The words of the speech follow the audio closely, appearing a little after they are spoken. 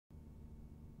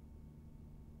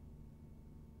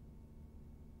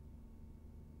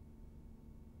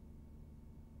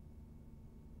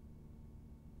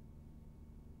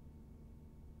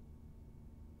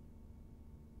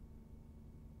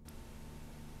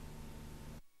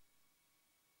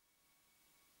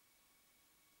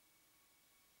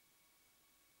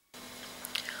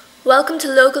Welcome to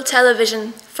local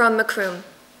television from Macroom.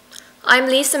 I'm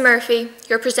Lisa Murphy,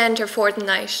 your presenter for the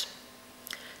night.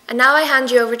 And now I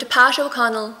hand you over to Pat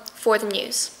O'Connell for the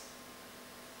news.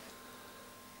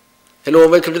 Hello and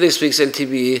welcome to this week's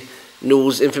LTV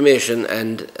News, Information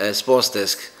and Sports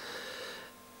Desk.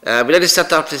 We'd like to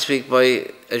start off this week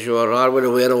by, as you are all well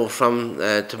aware from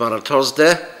tomorrow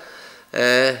Thursday,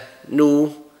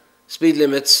 new speed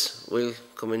limits will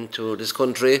come into this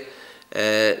country.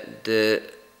 The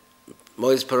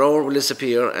miles per hour will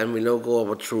disappear and we'll now go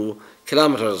over through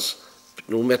kilometres,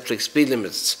 new metric speed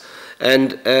limits.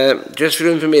 And just for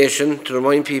your information, to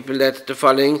remind people that the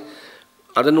following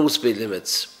are the new speed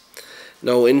limits.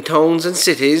 Now in towns and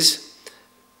cities,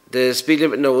 the speed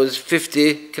limit now is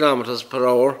 50 kilometres per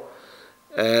hour,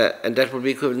 and that would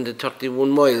be equivalent to 31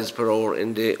 miles per hour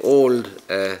in the old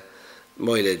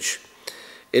mileage.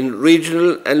 In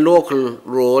regional and local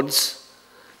roads,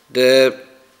 the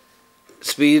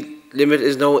speed limit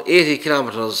is now 80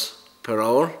 kilometres per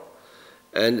hour,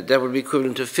 and that would be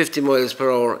equivalent to 50 miles per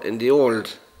hour in the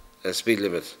old speed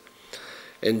limit.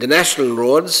 In the national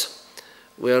roads,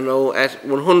 we are now at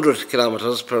 100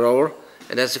 kilometres per hour,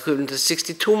 and that's equivalent to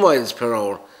 62 miles per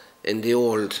hour in the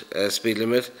old speed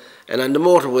limit. And on the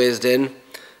motorways then,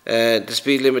 the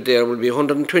speed limit there will be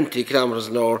 120 kilometres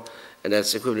an hour, and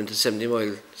that's equivalent to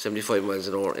 75 miles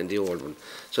an hour in the old one.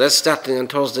 So that's starting on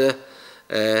Thursday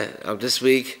of this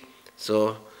week.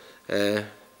 So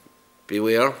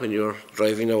beware when you're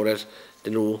driving now that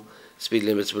the new speed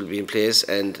limits will be in place.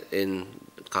 And in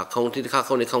Cork County, the Cork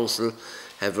County Council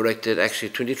have erected actually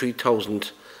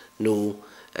 23,000 new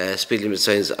speed limit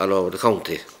signs all over the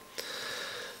county.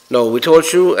 Now, we told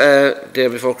you there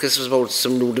before Christmas about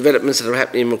some new developments that are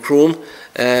happening in Macroom.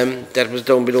 That was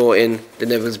down below in the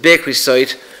Neville's Bakery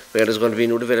site, where there's going to be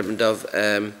new development of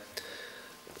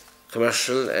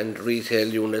commercial and retail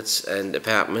units and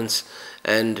apartments.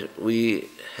 And we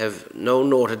have now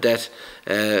noted that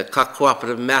Cork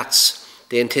Cooperative Mats,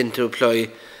 they intend to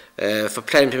apply for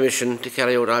planning permission to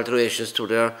carry out alterations to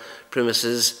their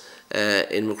premises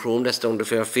in Macroom, that's down the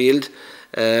Fairfield,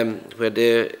 where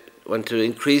they want to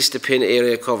increase the pin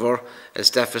area cover and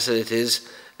staff facilities.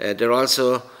 They're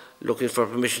also looking for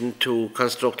permission to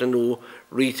construct a new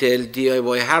retail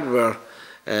DIY hardware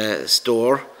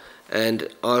store, and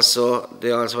also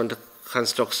they also want to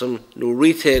construct some new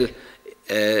retail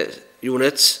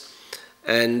units,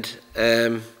 and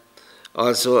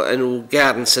also a new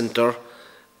garden centre.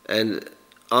 And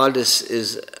all this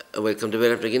is a welcome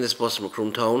development in this bus in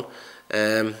Macroom town,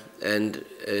 and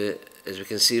as we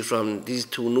can see from these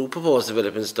two new proposed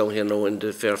developments down here now in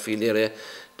the Fairfield area,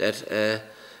 that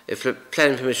if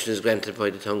planning permission is granted by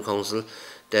the town council,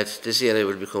 that this area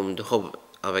will become the hub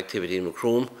of activity in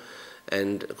Macroom.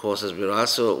 And of course, as we're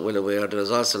also well aware, there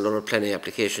is also a lot of planning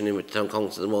application in with the town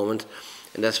council at the moment,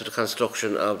 and that's for the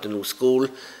construction of the new school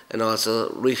and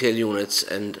also retail units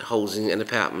and housing and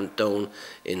apartment down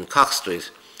in Cox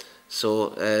Street.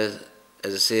 So as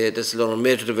I say, there's a lot of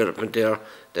major development there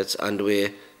that's on the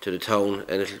way to the town,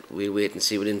 and we'll wait and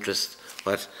see with interest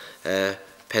what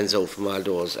pans out from all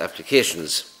those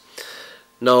applications.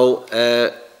 Now,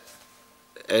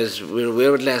 as we're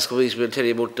aware of the last couple of weeks, we'll tell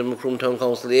you about the Macroom Town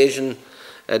Council Asian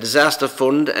Disaster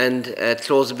Fund, and at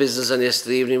close of business on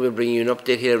yesterday evening, we'll bring you an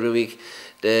update here every week.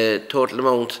 The total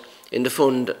amount in the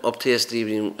fund up to yesterday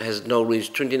evening has now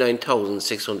reached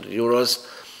 €29,600,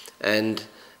 and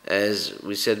as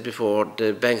we said before,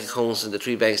 the bank accounts in the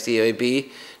three banks, the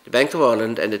AIB, the Bank of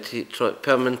Ireland and the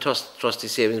Permanent Trustee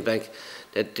Savings Bank,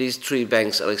 that these three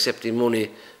banks are accepting money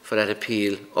for that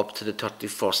appeal up to the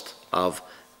 31st of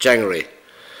January.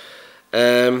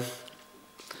 Now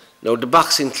the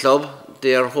boxing club,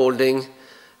 they are holding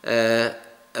a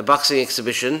boxing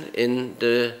exhibition in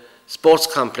the sports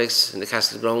complex in the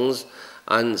Castle Grounds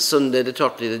on Sunday the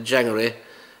 30th of January.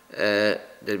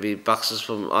 There'll be boxers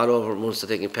from all over Munster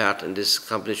taking part in this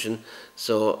competition.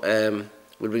 So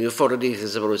we'll bring you further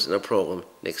details about it in our programme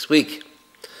next week.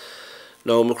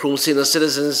 Now, Macroom senior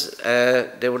citizens,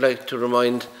 they would like to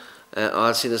remind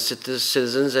all senior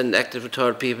citizens and active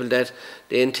retired people that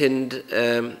they intend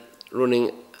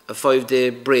running a 5-day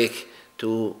break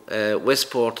to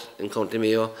Westport in County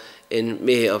Mayo in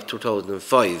May of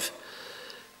 2005.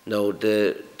 Now,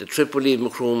 the trip will leave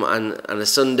Macroom on a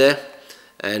Sunday,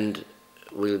 and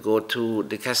we'll go to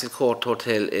the Castle Court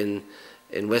Hotel in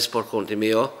Westport, County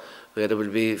Mayo, where there will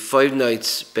be 5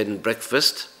 nights bed and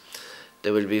breakfast.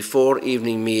 There will be 4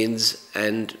 evening meals,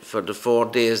 and for the 4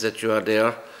 days that you are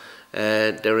there,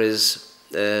 there is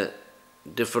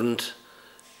different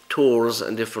tours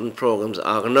and different programs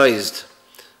organised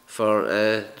for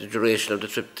the duration of the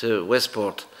trip to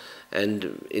Westport.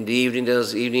 And in the evening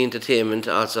there's evening entertainment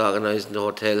also organised in the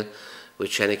hotel with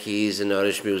Chenekees and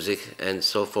Irish music and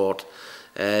so forth.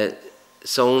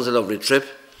 Sounds a lovely trip.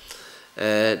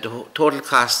 The total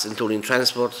cost including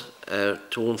transport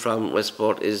to and from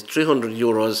Westport is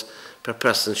 €300 per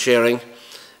person sharing,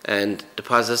 and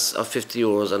deposits of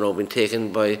 €50 are now being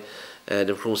taken by the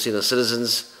Macroom Senior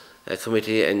Citizens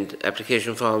Committee, and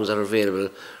application forms are available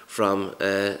from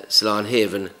Salon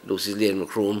Haven, Lucy's Lane,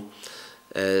 Macroom.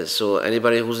 So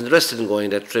anybody who's interested in going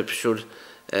that trip should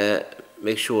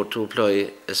make sure to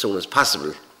apply as soon as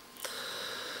possible.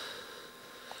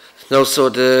 Now, so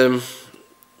the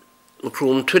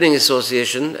Macroom Twinning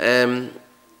Association,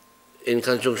 in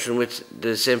conjunction with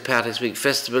the St. Patrick's Week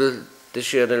Festival,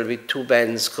 this year there will be two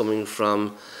bands coming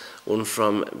from, one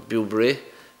from Bewbury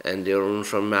and the other one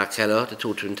from Kelleher, the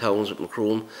two twin towns with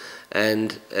Macroom.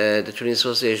 And the Twinning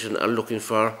Association are looking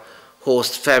for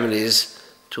host families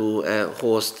to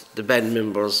host the band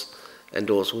members and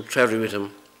those who travel with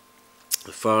them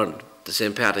for the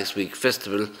St. Patrick's Week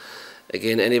Festival.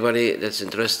 Again, anybody that's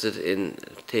interested in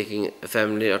taking a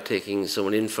family or taking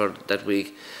someone in for that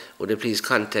week, would they please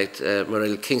contact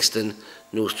Morel Kingston,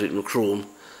 New Street, Macroom,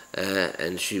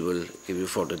 and she will give you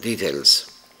further details.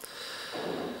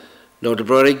 Now, the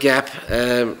Brotherly Gap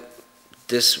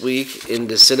this week in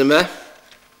the cinema,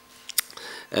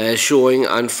 showing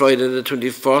on Friday the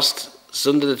 21st,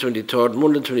 Sunday the 23rd,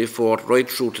 Monday the 24th, right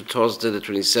through to Thursday the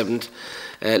 27th.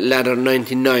 Ladder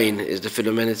 99 is the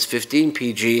film, and it's 15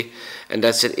 PG, and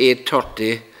that's at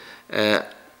 8:30,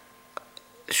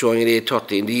 showing at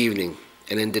 8:30 in the evening.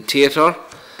 And in the theatre,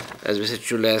 as we said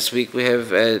to you last week, we have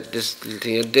this little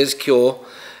thing, Des Kyo,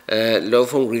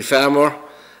 Love Hungry Farmer,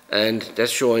 and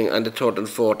that's showing on the 3rd and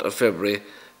 4th of February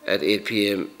at 8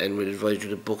 p.m. and we'll advise you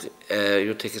to book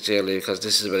your tickets early, because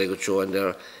this is a very good show, and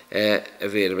they're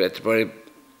available at the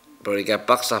Brotherly Gap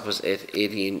box office at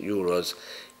 €18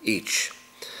 each.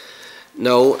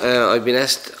 Now, I've been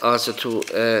asked also to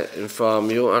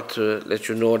inform you or to let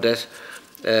you know that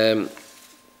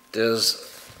there's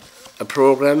a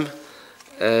programme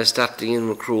starting in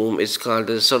Macroom. It's called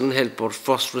the Southern Helport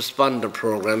First Responder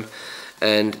Programme,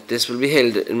 and this will be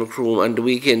held in Macroom on the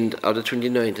weekend of the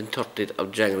 29th and 30th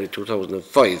of January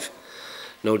 2005.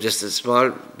 Now, just a small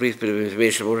brief bit of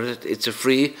information about it. It's a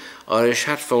free Irish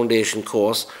Heart Foundation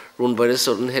course run by the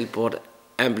Southern Helport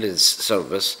Ambulance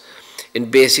Service in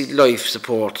basic life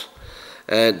support.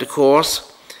 The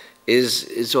course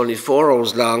is only 4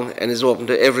 hours long and is open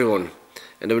to everyone.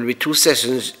 And there will be 2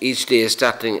 sessions each day,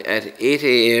 starting at 8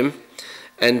 a.m.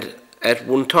 and at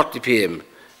 1:30 p.m.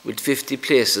 with 50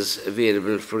 places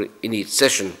available in each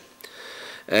session.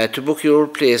 To book your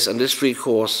place on this free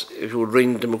course, if you would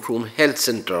ring the Macroom Health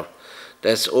Centre,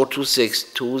 that's 026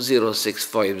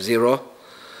 20650,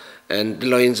 and the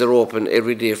lines are open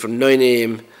every day from 9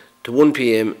 a.m. to 1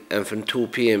 p.m. and from 2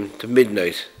 p.m. to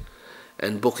midnight.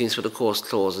 And bookings for the course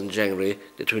close on January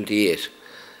the 28th.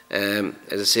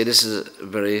 As I say, this is a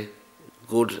very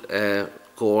good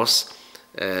course,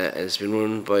 and it's been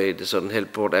run by the Southern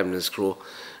Helport Ambulance crew.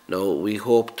 Now, we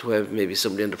hope to have maybe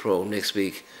somebody on the program next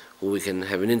week who we can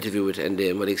have an interview with, and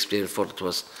they might explain further to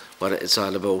us what it's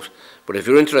all about. But if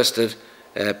you're interested,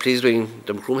 please ring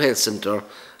the Macroom Health Centre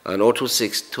on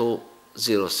 026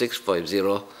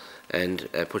 20650 and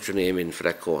put your name in for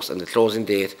that course. And the closing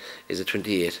date is the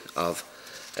 28th of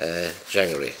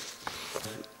January.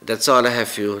 That's all I have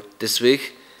for you this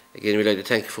week. Again, we'd like to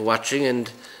thank you for watching,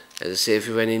 and as I say, if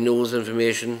you have any news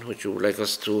information which you would like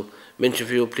us to mention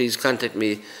for you, please contact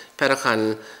me, Pat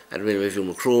O'Connell, at Railway View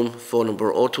Macroom, phone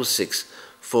number 026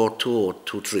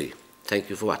 42023. Thank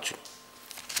you for watching.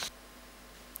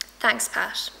 Thanks,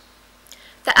 Pat.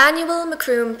 The annual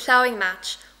Macroom Ploughing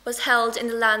match was held in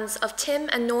the lands of Tim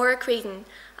and Nora Creedon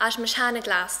at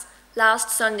Mashannaglass last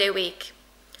Sunday week.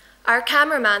 Our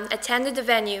cameraman attended the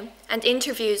venue and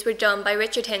interviews were done by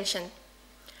Richard Hinchin.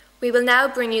 We will now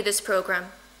bring you this programme.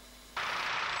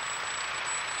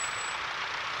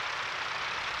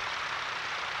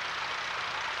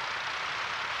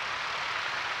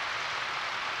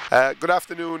 Good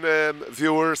afternoon,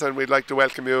 viewers, and we'd like to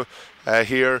welcome you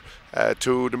here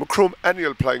to the Macroom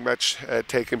annual ploughing match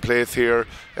taking place here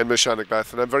in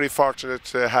Mashannaglass. And I'm very fortunate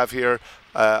to have here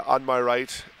on my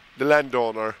right the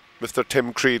landowner, Mr.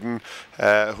 Tim Creedon,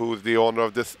 who's the owner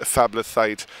of this fabulous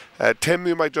site. Tim,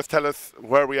 you might just tell us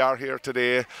where we are here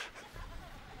today.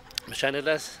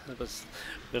 Mashannaglass,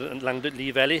 we're along the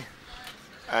Lee Valley.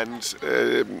 And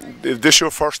is this your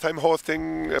first time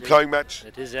hosting a ploughing match?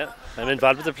 It is, yeah. I'm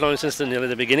involved with the ploughing since nearly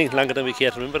the beginning, longer than we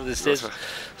care to remember at this stage.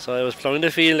 So I was ploughing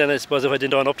the field, and I suppose if I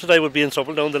didn't run up to it, I would be in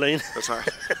trouble down the line. That's right.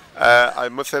 I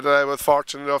must say that I was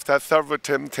fortunate enough to have served with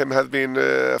Tim. Tim has been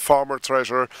a former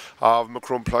treasurer of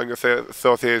Macroom Ploughing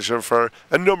Association for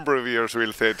a number of years,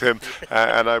 we'll say, Tim.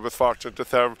 And I was fortunate to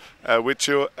serve with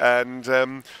you. And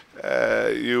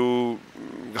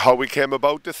how we came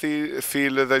about the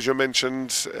field, as you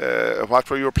mentioned, what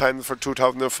were your plans for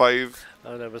 2005?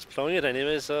 And I was ploughing it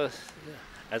anyway, so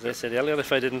as I said earlier,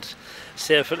 if I didn't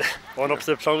save it on up to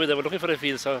the ploughing, they were looking for a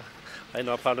field, so I had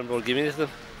no problem about giving it to them.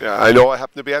 Yeah, I know. I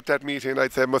happened to be at that meeting.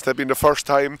 I'd say it must have been the first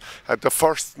time,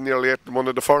 nearly at one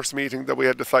of the first meetings that we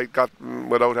had the site got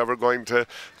without ever going to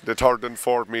the third and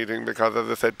fourth meeting, because, as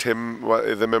I said, Tim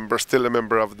is still a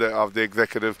member of the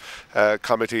executive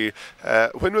committee.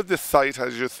 When was this site,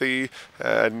 as you see,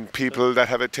 and people that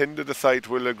have attended the site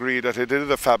will agree that it is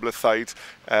a fabulous site.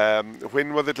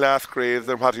 When was it last grazed,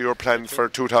 and what are your plans for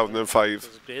 2005? It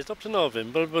was grazed up to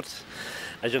November, but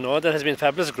as you know, there has been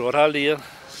fabulous growth all year,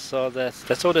 so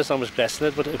that's how there's so much grass in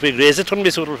it. But if we graze it, it wouldn't be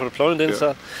suitable for ploughing then,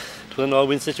 so it was a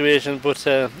no-win situation. But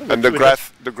and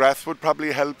the grass would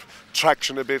probably help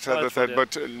traction a bit, as I said.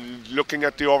 But looking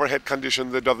at the overhead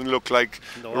conditions, it doesn't look like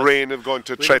rain is going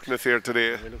to threaten us here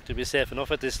today. We look to be safe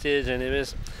enough at this stage,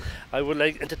 anyways. I would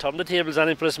like to turn the tables on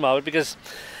him for a small, because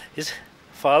his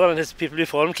father and his people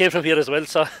before him came from here as well,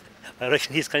 so I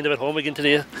reckon he's kind of at home again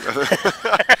today.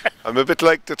 I'm a bit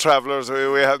like the travellers.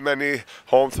 We have many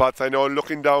home spots. I know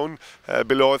looking down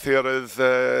below us here is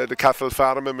the Castle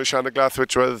Farm in Mashanaglass,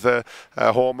 which was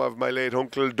home of my late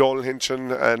uncle Dole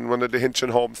Hinchin and one of the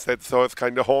Hinchin homesteads, so it's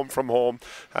kind of home from home,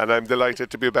 and I'm delighted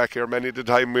to be back here. Many of the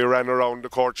time we ran around the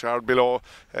courtyard below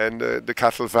and the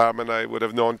Castle Farm, and I would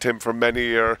have known Tim for many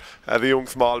years as a young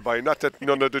small boy. Not that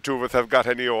none of the two of us have got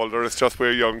any older, it's just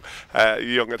we're young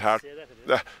at heart.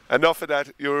 Enough of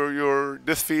that.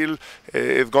 This field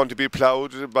is going to be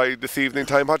ploughed by this evening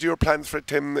time. What are your plans for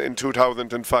Tim in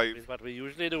 2005? What we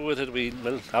usually do with it,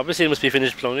 obviously it must be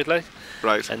finished ploughing it, like.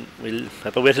 Right. And we'll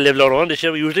have a way to level our own this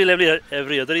year. We usually level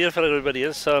every other year for everybody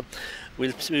else, so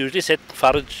we usually set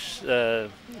forage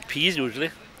peas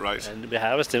usually. Right. And we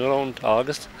harvest them around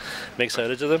August, make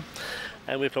silage of them,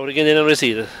 and we plough it again in and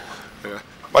reseed it. Yeah.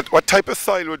 What type of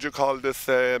soil would you call this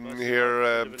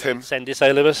here, Tim? Sandy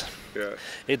soil of it. Yeah.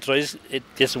 It dries, it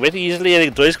gets wet easily and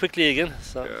it dries quickly again.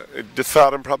 So. Yeah. This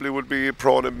farm probably would be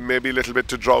prone maybe a little bit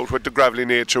to drought with the gravelly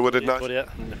nature, would it not? Yeah,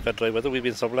 if we dry weather, we've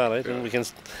been summer, right? And we can,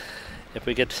 if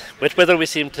we get wet weather, we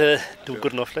seem to do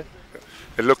good enough. Like.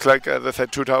 It looks like, as I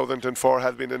said, 2004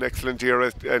 has been an excellent year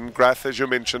in grass, as you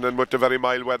mentioned, and with the very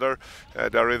mild weather,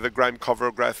 there is a grand cover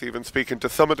of grass. Even speaking to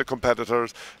some of the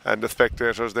competitors and the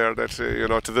spectators there, that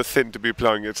to the sin to be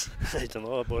ploughing it. I don't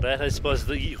know about that. I suppose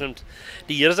the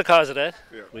years are cause of that.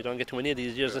 Yeah. We don't get too many of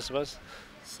these years, I suppose.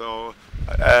 So,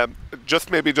 just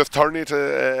turning it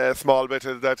a small bit,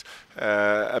 is that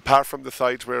apart from the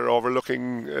site we're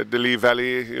overlooking the Lee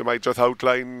Valley, you might just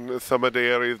outline some of the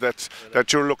areas that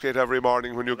you look at every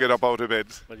morning when you get up out of bed.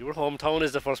 Well, your hometown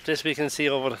is the first place we can see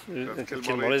over.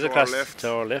 Kelleher is across to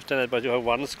our left, but you have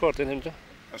one squat in him.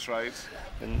 That's right.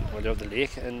 And you have the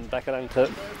lake, and back around to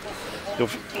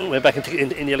we're back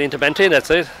nearly into Bantry, that's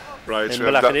it. Right. In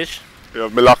Malacanish. You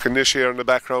have Malacanish here in the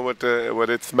background with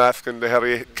its mask and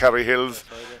the Kerry Hills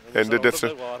in the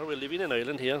distance. We're living in an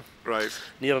island here. Right.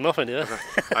 Near enough, yeah.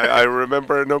 I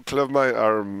remember an uncle of mine,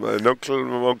 or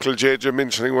Uncle JJ,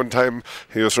 mentioning one time,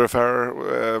 he used to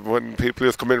refer, when people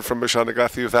used to come in from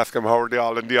Mashanaglass, he used to ask them how are they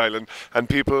all in the island. And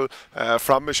people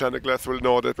from Mashanaglass will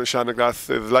know that Mashanaglass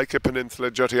is like a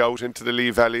peninsula jutting out into the Lee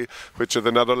Valley, which is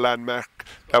another landmark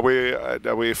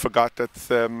that we forgot, that's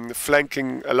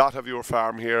flanking a lot of your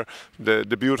farm here. The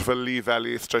beautiful Lee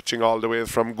Valley stretching all the way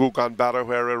from Gugan Barra,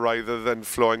 where it rises, and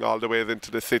flowing all the way into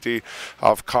the city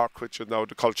of Cork, which is now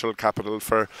the cultural capital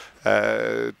for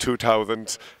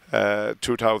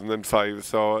 2005.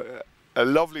 So a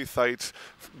lovely site,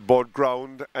 both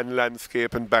ground and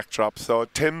landscape and backdrop. So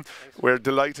Tim, we're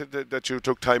delighted that you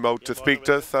took time out to speak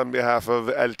to us on behalf of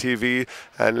LTV,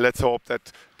 and let's hope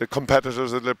that the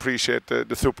competitors will appreciate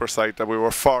the super site that we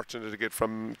were fortunate to get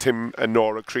from Tim and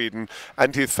Nora Creedon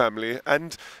and his family.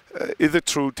 And is it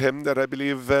true, Tim, that I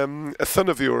believe a son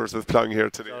of yours is ploughing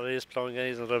here today? No, he's ploughing,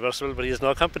 he's in reversible, but he's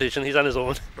no competition, he's on his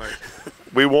own. Right.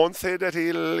 We won't say that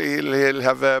he'll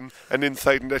have an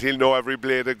insight and that he'll know every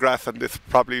blade of grass on this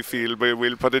probably field, but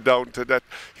we'll put it down to that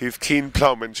he's keen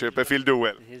ploughmanship if he'll do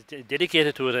well. He's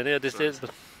dedicated to it anyway at this stage, but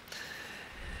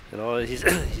he's on his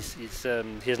own.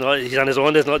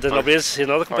 There's no he's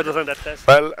not a competitor on that test.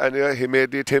 Well, anyway, he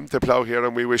made the attempt to plough here,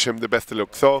 and we wish him the best of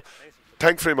luck. So,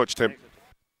 thanks very much, Tim.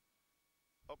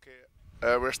 Okay,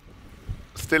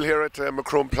 still here at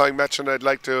Macroom Ploughing Match, and I'd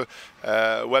like to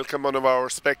welcome one of our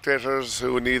spectators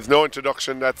who needs no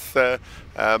introduction. That's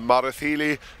Mort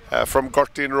Healy from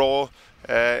Gurteen Row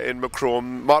in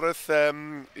Macroom. Mort,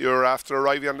 you're after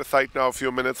arriving on the site now a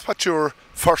few minutes. What's your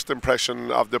first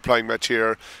impression of the ploughing match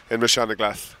here in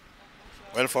Mashonaglass?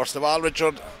 Well, first of all,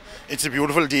 Richard, it's a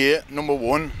beautiful day, number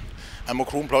one, and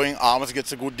Macroom Ploughing always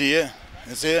gets a good day.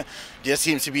 You see, there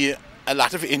seems to be a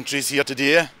lot of interest here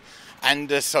today, and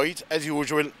the site, as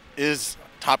usual, is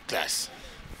top class.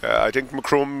 I think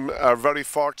Macroom are very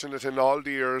fortunate in all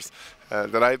the years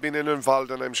that I've been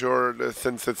involved, and I'm sure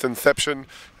since its inception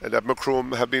that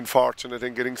Macroom have been fortunate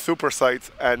in getting super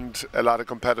sites, and a lot of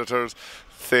competitors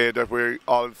say that we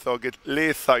also get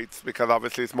lay sites because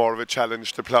obviously it's more of a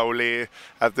challenge to plough lay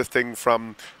as distinct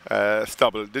from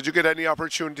stubble. Did you get any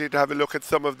opportunity to have a look at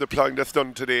some of the ploughing that's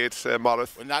done today at Mort?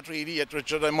 Well, not really yet,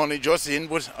 Richard. I'm only just in,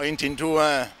 but I intend to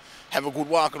have a good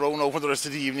walk around over the rest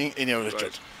of the evening anyhow,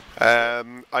 Richard.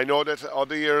 Right. I know that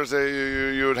other years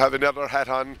you'd have another hat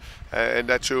on and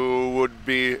that you would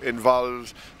be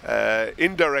involved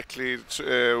indirectly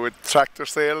with tractor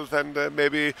sales, and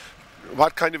maybe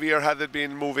what kind of year had it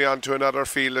been moving on to another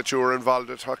field that you were involved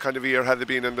in? What kind of year had it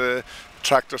been in the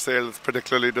tractor sales,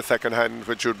 particularly the second hand,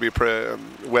 which you'd be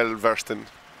well versed in?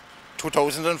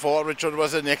 2004, Richard,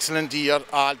 was an excellent year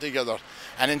altogether,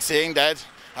 and in saying that,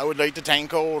 I would like to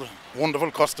thank our wonderful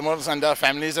customers and their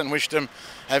families and wish them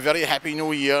a very happy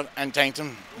new year, and thank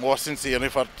them most sincerely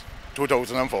for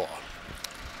 2004.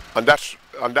 On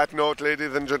that note,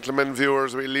 ladies and gentlemen,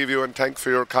 viewers, we leave you and thank for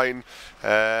your kind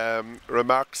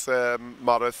remarks,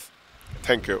 Mort.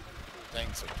 Thank you.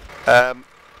 Thanks.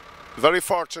 Very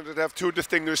fortunate to have two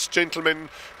distinguished gentlemen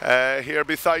here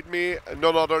beside me,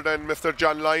 none other than Mr.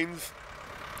 John Lyons,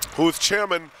 who's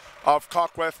chairman of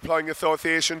Cork West Ploughing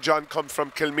Association. John comes from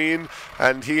Kilmeen,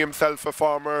 and he himself a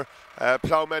former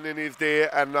ploughman in his day.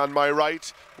 And on my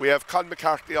right we have Con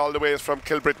McCarthy all the way from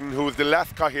Kilbrittain, who's the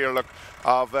last Cathaoirleach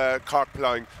of Cork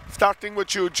Ploughing. Starting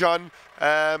with you, John,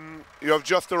 you have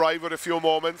just arrived with a few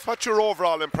moments. What's your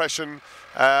overall impression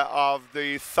of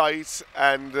the site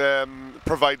and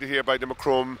provided here by the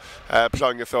Macroom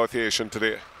Ploughing Association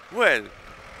today? Well,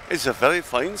 it's a very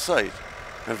fine site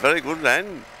and very good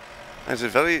land. And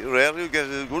it's very rare you get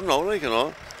a good now, like, you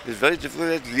know. It's very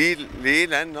difficult to lay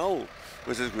land now,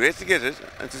 which is great to get it,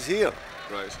 and it's here.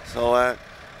 Right. So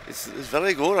it's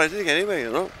very good, I think, anyway,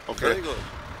 you know. Okay. Very good.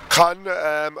 Con,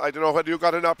 I don't know whether you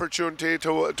got an opportunity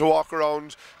to walk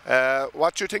around.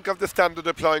 What do you think of the standard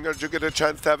of ploughing? Or did you get a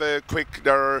chance to have a quick,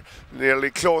 there are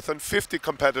nearly close on 50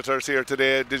 competitors here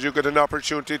today. Did you get an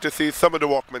opportunity to see some of the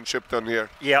workmanship done here?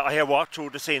 Yeah, I have walked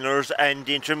through the seniors and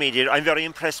the intermediate. I'm very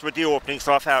impressed with the opening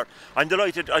so far. I'm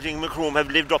delighted. I think Macroom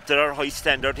have lived up to their high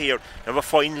standard here. They have a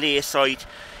fine lay site.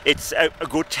 It's a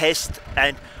good test,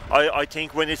 and I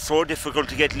think when it's so difficult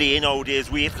to get lay nowadays,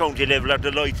 we at county level are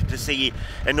delighted to see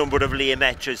a number of lay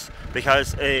matches,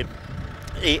 because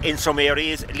in some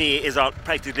areas lay is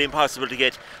practically impossible to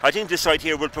get. I think this site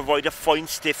here will provide a fine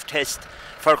stiff test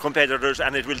for competitors,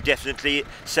 and it will definitely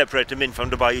separate them in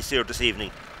from the boys here this evening.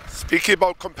 Speaking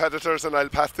about competitors, and I'll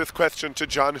pass this question to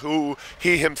John, who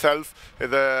he himself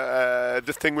is a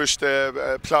distinguished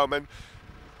ploughman.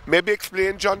 Maybe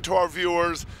explain, John, to our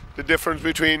viewers the difference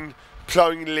between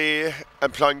ploughing lay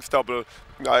and ploughing stubble.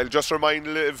 I'll just remind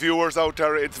viewers out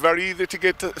there, it's very easy to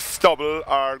get stubble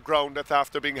or ground that's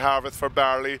after being harvested for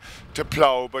barley to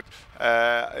plough, but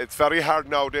it's very hard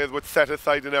nowadays with set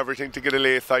aside and everything to get a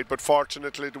lay site. But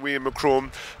fortunately, we in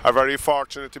Macroom are very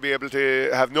fortunate to be able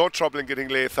to have no trouble in getting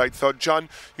lay sites. So John,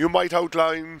 you might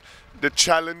outline the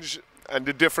challenge and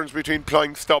the difference between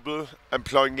ploughing stubble and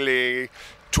ploughing lay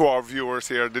to our viewers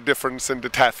here, the difference in the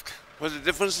task. Well, the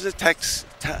difference in the tax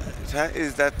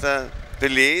is that the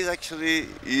lay is actually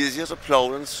easier to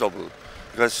plough than stubble,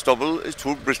 because stubble is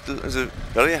too brittle. It's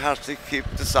very hard to keep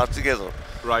the sod together.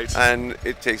 Right. And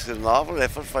it takes an awful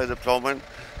effort by the ploughman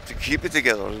to keep it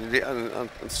together and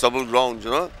stubble ground,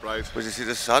 you know. Right. But you see,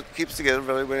 the sod keeps together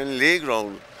very well in lay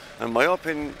ground. And my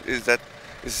opinion is that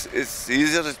it's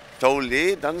easier to plough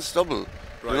lay than stubble,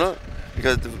 right. You know,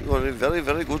 because it's going to be very,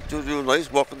 very good to do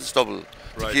nice work on the stubble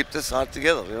to right. keep the sod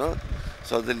together, you know.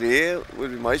 So the lay will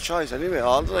be my choice anyway,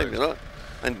 all the time, right. you know.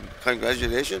 And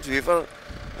congratulations to you for,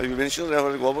 as you mentioned, they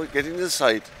want to go about getting the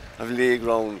site of lay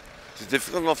ground. It's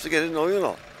difficult enough to get it now, you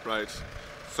know. Right.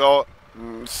 So,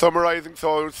 summarising,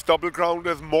 so stubble ground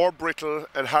is more brittle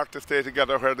and hard to stay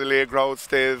together, where the lay ground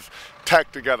stays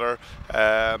tacked together.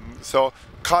 So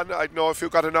Con, I don't know if you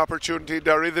got an opportunity.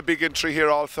 There is a big entry here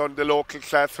also in the local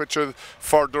class, which is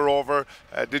further over.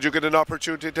 Did you get an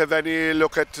opportunity to have any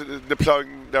look at the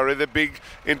ploughing? There is a big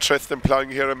interest in ploughing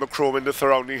here in Macroom and the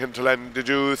surrounding hinterland. Did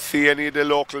you see any of the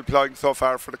local ploughing so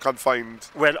far for the confined?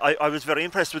 Well, I was very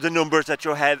impressed with the numbers that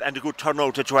you have and the good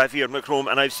turnout that you have here in Macroom,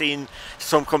 and I've seen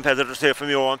some competitors here from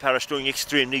your own parish doing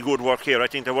extremely good work here. I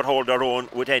think they would hold their own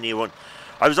with anyone.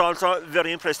 I was also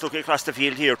very impressed looking across the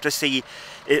field here to see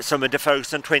some of the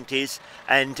Ferguson 20s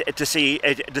and to see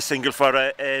the single for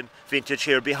a vintage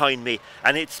here behind me.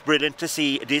 And it's brilliant to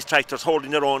see these tractors holding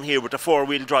their own here with the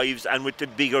four-wheel drives and with the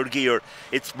bigger gear.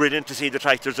 It's brilliant to see the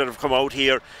tractors that have come out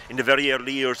here in the very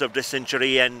early years of this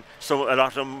century, and so a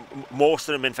lot of them, most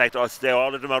of them in fact, all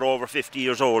of them are over 50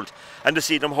 years old. And to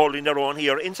see them holding their own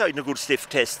here inside a good stiff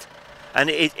test.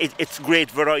 And it's great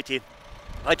variety.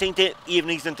 I think the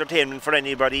evening's entertainment for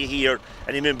anybody here,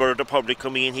 any member of the public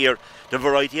coming in here, the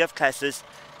variety of classes,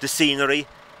 the scenery,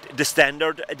 the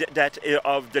standard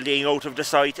of the laying out of the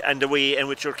site and the way in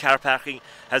which your car parking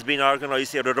has been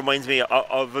organised here. It reminds me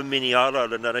of a mini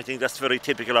All-Ireland, and I think that's very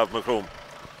typical of Macroom.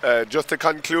 Just to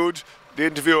conclude the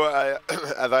interview,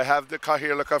 as I have the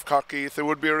Kelleher look of Corkeith, it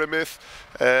would be remiss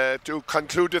to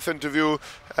conclude this interview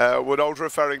without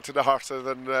referring to the horses,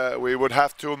 and we would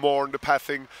have to mourn the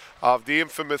passing of the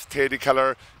infamous Teddy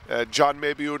Kelleher. John,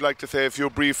 maybe you would like to say a few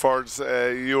brief words,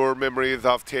 your memories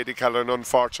of Teddy Kelleher,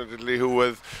 unfortunately, who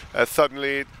was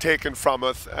suddenly taken from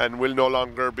us and will no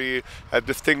longer be a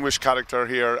distinguished character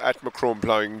here at Macroom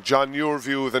Ploughing. John, your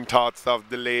views and thoughts of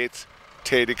the late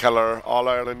Teddy Kelleher,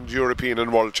 All-Ireland, European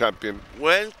and World Champion.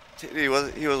 Well, he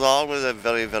was always a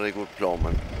very, very good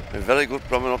ploughman. A very good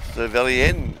ploughman up to the very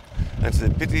end. And it's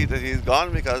a pity that he's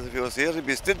gone, because if he was here, he'd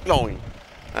be still ploughing.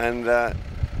 And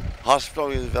horse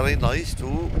ploughing is very nice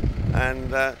too.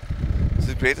 And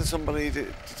it's great for somebody to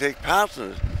take part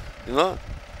in it, you know.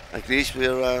 At least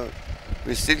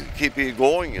we still keep it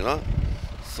going, you know.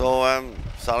 So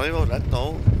sorry about that,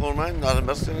 no. Poor man, not a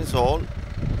mercy in his soul.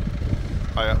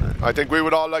 I think we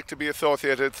would all like to be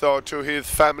associated, so to his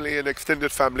family and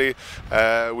extended family,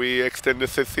 we extend a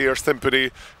sincere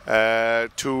sympathy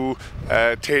to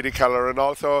Teddy Kelleher, and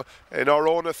also in our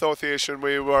own association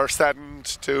we were saddened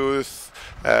to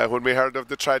when we heard of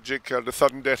the tragic or the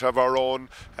sudden death of our own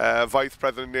vice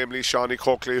president, namely Shawnee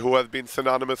Coakley, who has been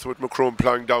synonymous with Macroom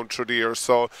Ploughing down through the years.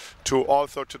 So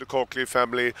also to the Coakley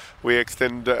family we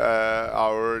extend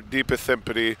our deepest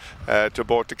sympathy to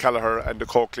both the Kelleher and the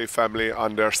Coakley family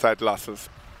on their sad losses.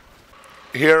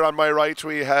 Here on my right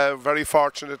we have very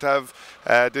fortunate to have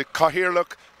the Kelleher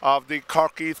look of the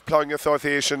Corkeith Ploughing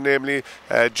Association, namely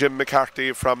Jim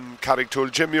McCarthy from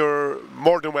Carricktool. Jim, you're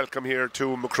more than welcome here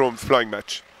to Macroom's ploughing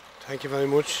match. Thank you very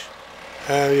much.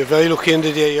 You're very lucky in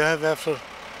the day you have after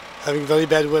having very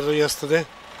bad weather yesterday,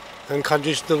 and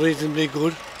conditions are reasonably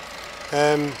good.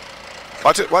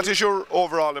 What is your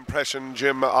overall impression,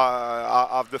 Jim,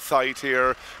 of the site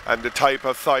here and the type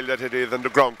of soil that it is and the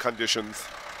ground conditions?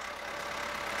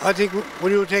 I think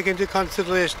when you take into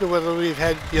consideration the weather we've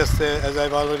had yesterday, as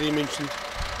I've already mentioned,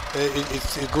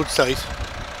 it's a good site.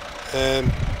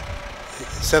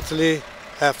 Certainly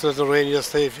after the rain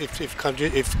yesterday,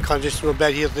 if conditions were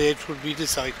bad here today, it would be the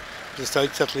site. The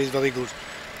site certainly is very good,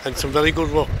 and some very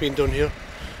good work being done here.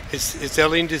 It's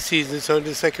early in the season, so in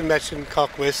the second match in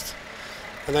Cork West,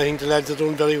 and I think the lads are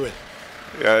doing very well.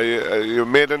 Yeah, you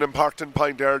made an important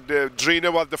point there. The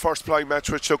Drina was the first ploughing match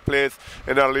which took place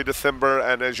in early December,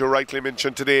 and as you rightly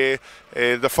mentioned today,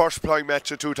 the first ploughing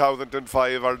match of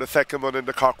 2005, or the second one in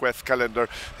the Cork West calendar.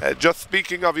 Just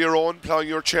speaking of your own ploughing,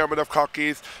 you're chairman of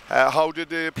Corkeith. How did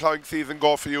the ploughing season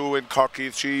go for you in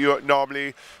Corkeith? You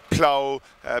normally plough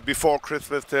before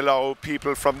Christmas to allow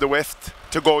people from the west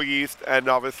to go east, and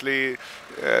obviously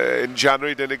in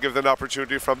January then it gives an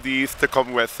opportunity from the east to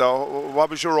come west. So what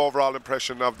was your overall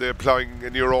impression of the ploughing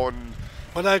in your own?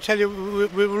 Well, I tell you,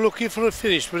 we were lucky for a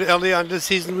finish, but early on in the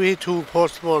season we had two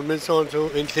postponements on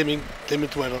to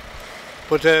inclement weather.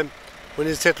 But when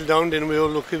it settled down, then we were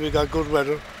lucky, we got good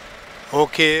weather.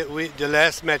 Okay, the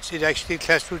last match, it actually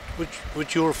clashed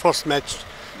with your first match.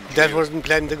 That wasn't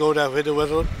planned to go that way, the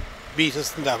weather beat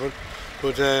us in that one.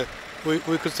 But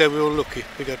we could say we were lucky,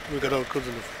 we got out good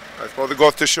enough. I suppose it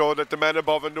goes to show that the man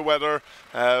above in the weather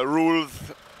rules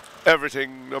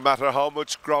everything, no matter how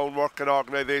much groundwork and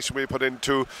organisation we put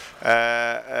into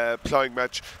a ploughing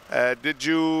match. Are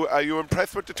you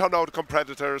impressed with the turnout of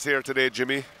competitors here today,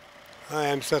 Jimmy? I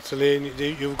am certainly.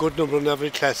 You have a good number in every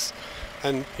class,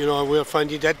 and you know we're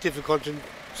finding that difficult in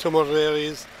some other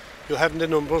areas. You haven't the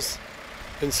numbers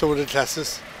in some of the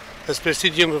classes, especially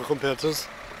the younger competitors,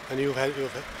 and you have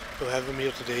them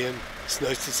here today, and it's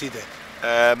nice to see that.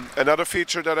 Another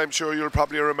feature that I'm sure you'll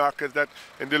probably remark is that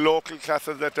in the local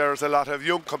classes that there's a lot of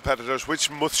young competitors, which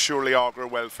must surely augur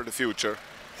well for the future.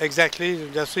 Exactly,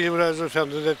 that's what I was referring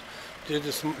to, that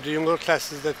the younger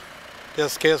classes, that they're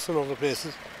scarce in other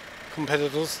places,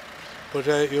 competitors, but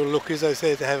you're lucky, as I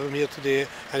say, to have them here today,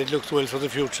 and it looks well for the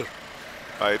future.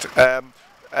 Right.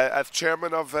 As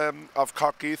chairman of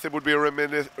Cork East, it would be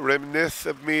remiss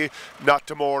of me not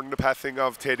to mourn the passing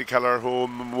of Teddy Kelleher,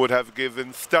 whom would have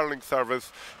given sterling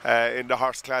service in the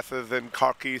horse classes in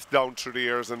Cork East down through the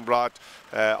years and brought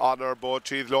honour both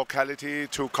to his locality,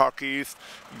 to Cork East,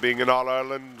 being an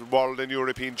All-Ireland, World and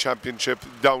European Championship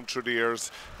down through the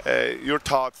years. Your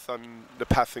thoughts on the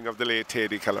passing of the late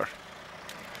Teddy Kelleher?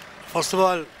 First of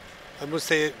all, I must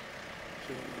say,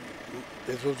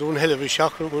 it was one hell of a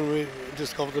shock when we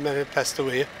discovered the man had passed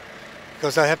away,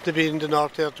 because I happened to be in the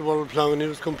north there at the World Ploughing, and he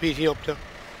was competing up there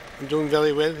and doing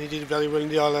very well. He did very well in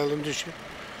the All-Ireland this year.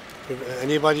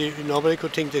 Nobody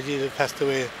could think that he'd have passed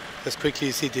away as quickly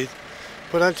as he did.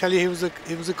 But I'll tell you, he was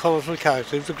a colourful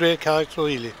character. He was a great character,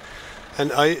 really.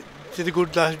 And I did a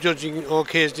good lot of judging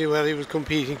occasionally where he was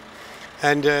competing.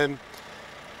 And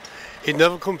he'd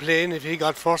never complain. If he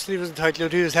got first and he was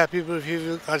entitled, he was happy. But if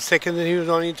he got second and he was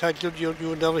only entitled, you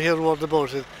would never hear a word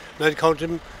about it. And I'd count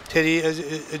him, Teddy, as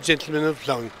a gentleman of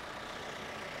ploughing.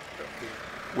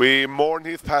 We mourn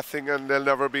his passing, and there'll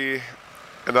never be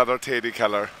another Teddy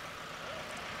Kelleher.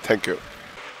 Thank you.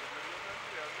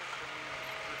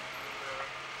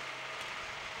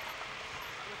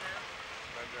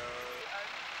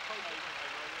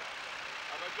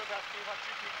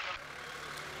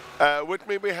 With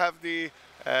me we have the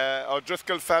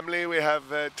O'Driscoll family. We have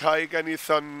Tig and his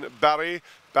son Barry.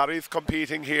 Barry's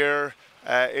competing here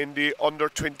in the under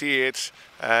 28,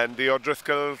 and the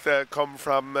O'Driscolls come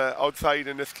from outside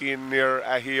in the scheme near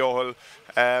Ahiohol.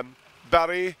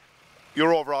 Barry,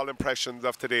 your overall impressions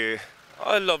of today?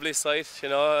 Oh, a lovely sight, you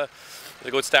know,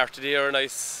 a good start to the year, a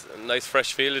nice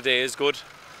fresh field. The day is good.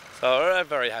 So we're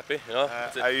very happy, you know.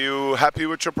 Are you happy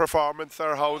with your performance,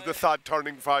 or how's the sod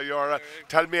turning for you? Or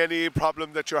tell me any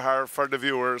problem that you have for the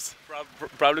viewers.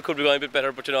 Probably could be going a bit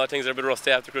better, but you know, things are a bit rusty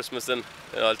after Christmas, and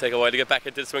you know, it'll take a while to get back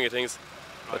into the swing of things.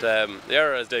 But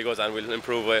yeah, as the day goes on, we'll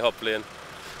improve hopefully. And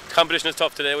competition is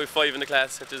tough today. We've 5 in the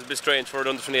class, which is a bit strange for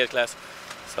the under 28 class.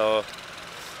 So,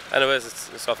 anyways,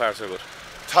 it's so far so good.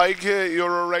 Tig,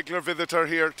 you're a regular visitor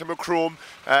here to Macroom.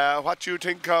 What do you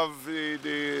think of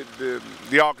the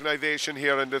organisation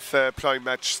here in this ploughing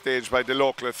match staged by the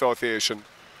local association?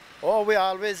 Oh, we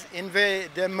always envy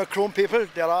the Macroom people.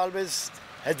 They're always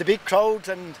has the big crowds,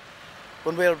 and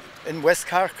when we're in West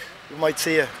Cork, you might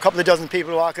see a couple of dozen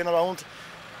people walking around.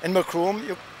 In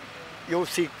Macroom, you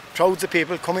see crowds of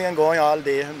people coming and going all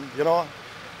day, and you know,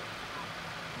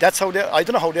 that's how I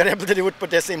don't know how they're able to do it, but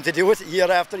they seem to do it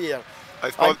year after year.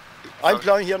 I'm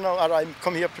ploughing here now, or I'm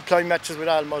come here to ploughing matches with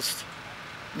almost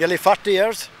nearly 40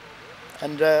 years,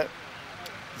 and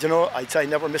you know, I'd say I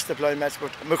never missed a ploughing match,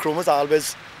 but Macroom is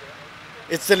always,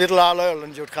 it's the little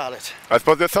All-Ireland, you'd call it. I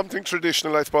suppose there's something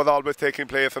traditional, I suppose, always taking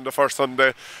place on the first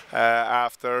Sunday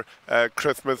after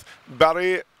Christmas.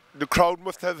 Barry, the crowd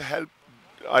must have helped.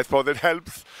 I suppose it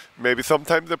helps. Maybe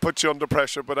sometimes it puts you under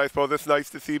pressure, but I suppose it's nice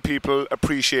to see people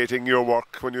appreciating your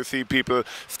work. When you see people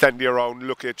standing around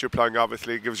looking at you ploughing,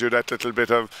 obviously it gives you that little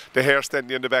bit of the hair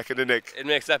standing in the back of the neck. It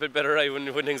makes that bit better, right,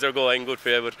 when things are going good for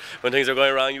you, but when things are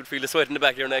going wrong, you'd feel the sweat in the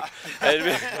back of your neck.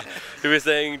 And you were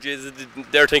saying, Jesus,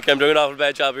 they're thinking I'm doing an awful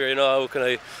bad job here, you know, how can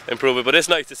I improve it? But it's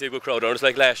nice to see a good crowd around. It's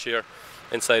like last year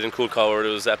inside in Coolcower, it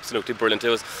was absolutely brilliant.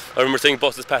 I remember seeing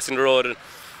buses passing the road, and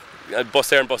bus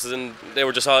there and buses, and they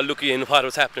were just all looking in what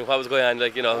was happening, what was going on,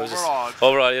 like, you know, it was just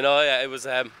overall, you know, yeah, it was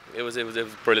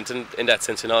brilliant in that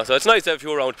sense, you know. So it's nice to have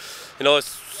you around, you know.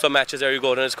 Some matches there you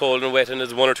go and it's cold and wet and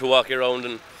there's one or two walking around,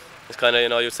 and it's kind of, you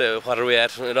know, you'd say, what are we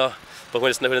at, you know, but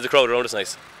when there's a crowd around, it's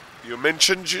nice. You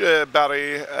mentioned,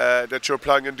 Barry, that you're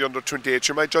ploughing in the under 28.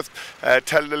 You might just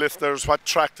tell the listeners what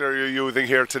tractor you're using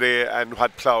here today and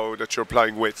what plough that you're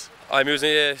ploughing with. I'm using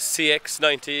a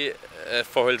CX90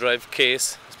 four-wheel drive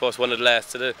case. One of the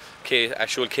last of the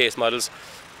actual case models.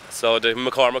 So the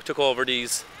McCormick took over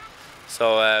these.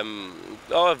 So I'm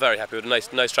very happy with a nice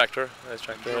tractor. Nice.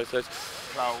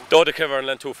 Oh, the Kelleher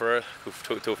and two for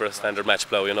a standard match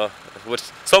plough, you know,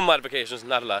 with some modifications,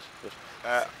 not a lot.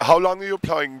 How long are you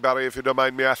ploughing, Barry, if you don't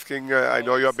mind me asking? I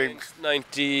know you've been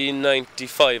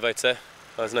 1995, I'd say.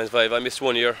 I was 95. I missed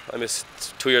 1 year. I missed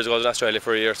 2 years ago. I was in Australia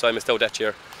for a year, so I missed out that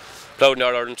year. Ploughed in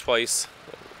Ireland twice.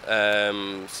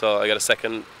 So I got a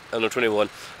second under 21.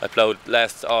 I ploughed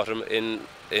last autumn in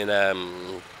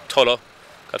Tullow,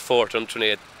 got fourth under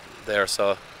 28 there.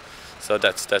 So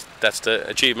that's the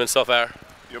achievement so far.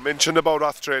 You mentioned about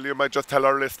Australia. You might just tell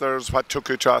our listeners what took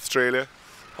you to Australia.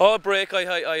 Oh, break.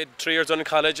 I had 3 years done in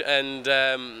college, and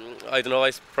I don't know,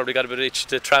 I probably got a bit itch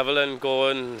to travel and go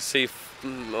and see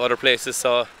other places.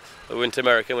 So I went to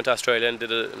America, went to Australia, and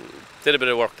did a bit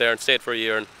of work there, and stayed for a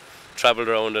year and travelled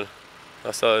around. And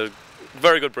I saw a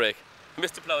very good break.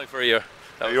 Missed the ploughing for a year.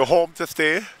 Are you home to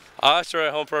stay? Ah, sure,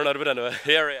 I'm home for another bit anyway.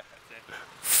 Yeah.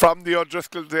 From the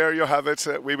O'Driscoll, there you have it.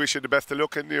 We wish you the best of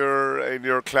luck in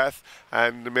your class,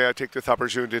 and may I take this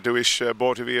opportunity to wish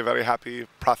both of you a very happy,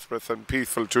 prosperous and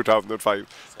peaceful 2005.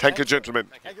 Thank you, gentlemen.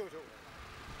 Thank you.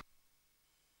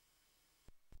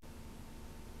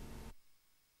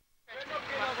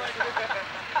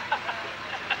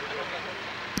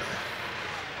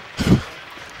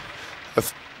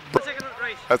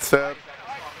 That's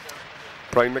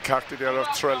Brian McCarthy there of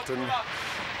Trelton,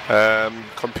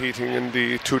 competing in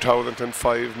the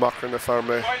 2005 Machran Farm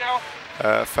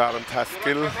Farm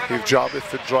Taskill. His job is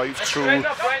to drive through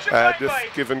this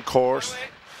given course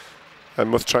and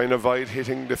must try and avoid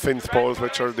hitting the fence poles,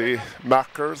 which are the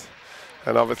markers,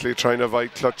 and obviously try and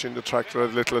avoid clutching the tractor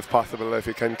as little as possible if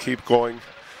he can keep going.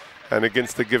 And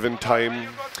against the given time,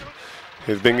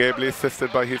 he's being ably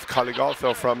assisted by his colleague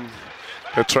also from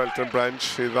the Trelton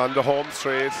branch. He's on the home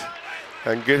straight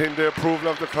and getting the approval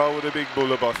of the crowd with a big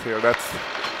bull bus here. That's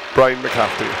Brian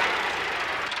McCarthy.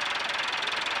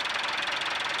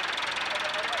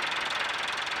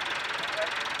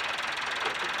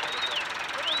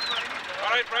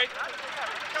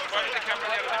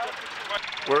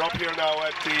 We're up here now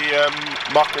at the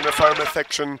Machran Farmer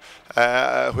section,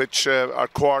 which are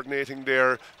coordinating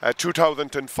their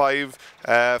 2005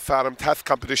 Farm Task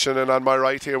competition. And on my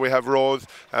right here we have Rose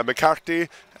McCarthy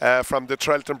from the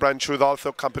Trelton branch, who is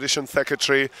also competition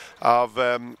secretary of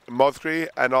Musgrave,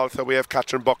 and also we have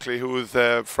Catherine Buckley, who is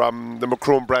from the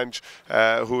Macroom branch,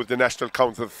 who is the National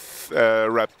Council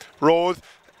rep. Rose,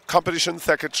 competition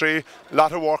secretary, a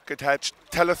lot of work attached.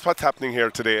 Tell us what's happening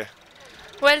here today.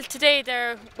 Well, today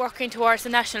they're working towards the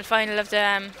national final of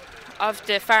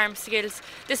the farm skills.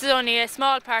 This is only a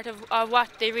small part of what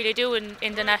they really do in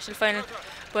the national final,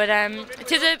 but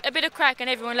it is a bit of crack, and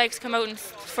everyone likes to come out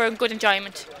for a good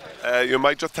enjoyment. You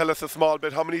might just tell us a small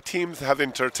bit. How many teams have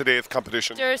entered today's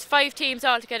competition? There's 5 teams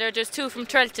altogether. There's 2 from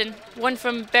Trelton, 1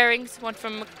 from Berings, 1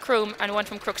 from Macroom, and 1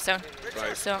 from Crookstown.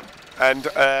 Right. So. And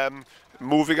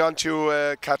moving on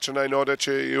to Catherine, I know that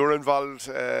you're involved.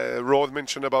 Rose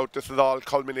mentioned about this is all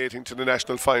culminating to the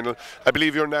national final. I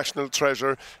believe you're national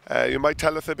treasure. You might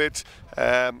tell us a bit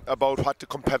about what the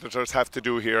competitors have to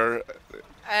do here.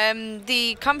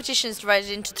 The competition is divided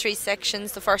into 3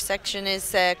 sections. The first section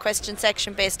is a question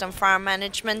section based on farm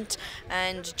management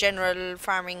and general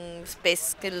farming based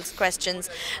skills questions.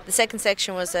 The second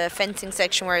section was a fencing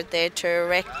section where they had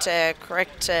to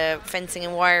correct fencing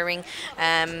and wiring,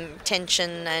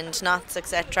 tension and knots,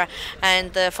 etc.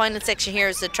 And the final section here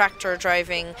is the tractor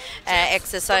driving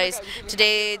exercise.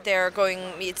 Today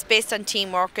it's based on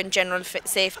teamwork and general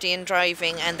safety and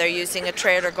driving, and they're using a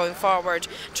trailer going forward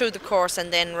through the course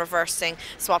and then reversing,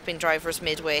 swapping drivers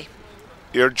midway.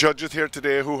 Your judges here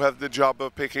today, who have the job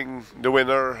of picking the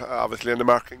winner, obviously, in the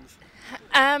markings?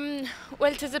 Well,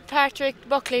 it is Patrick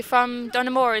Buckley from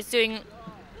Donaghmore is doing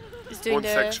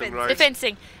the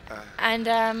fencing, and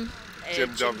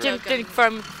Jim Duggan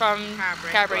from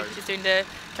Carberry is doing the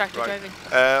tractor driving.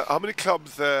 How many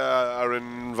clubs are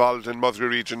involved in Musgrave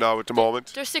region now at the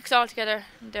moment? There's 6 altogether.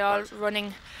 They're all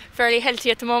running fairly healthy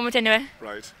at the moment anyway.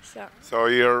 Right. So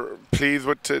you're pleased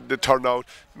with the turnout.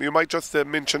 You might just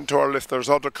mention to our listeners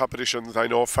other competitions. I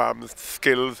know Farm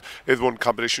Skills is one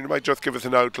competition. You might just give us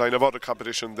an outline of other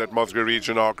competitions that Musgrave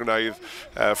region organise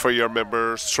for your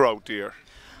members throughout the year.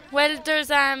 Well, there's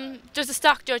a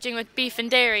stock judging with beef and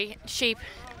dairy, sheep.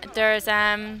 There's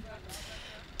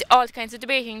all kinds of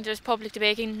debating. There's public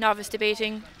debating, novice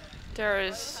debating.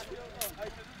 There's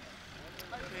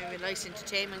light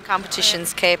entertainment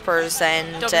competitions, capers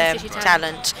and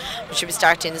talent, which will be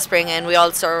starting in the spring. And we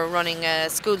also are running a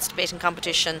schools debating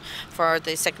competition for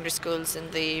the secondary schools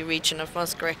in the region of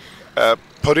Musgrave.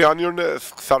 Put on your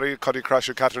sorry, Cuddy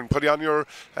Crasher, Catherine. Put on your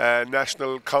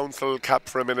National Council cap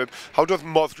for a minute. How does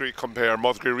Musgrave compare?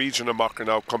 Musgrave region and Machran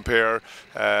now compare.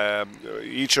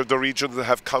 Each of the regions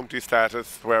have county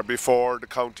status, where before the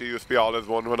county used to be all as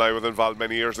one. When I was involved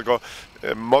many years ago,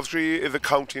 Musgrave is a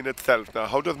county in itself now.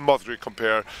 How does Musgrave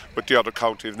compare with the other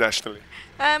counties nationally?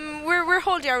 We're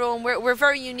holding our own. We're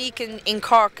very unique in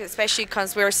Cork, especially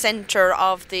because we're centre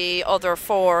of the other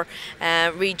 4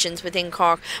 regions within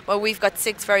Cork. Well, we've got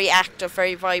 6 very active,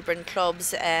 very vibrant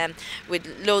clubs with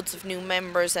loads of new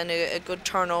members and a good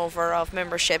turnover of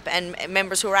membership, and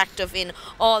members who are active in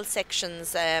all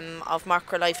sections of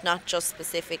macro life, not just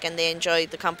specific, and they enjoy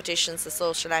the competitions, the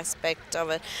social aspect of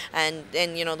it, and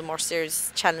then the more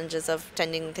serious challenges of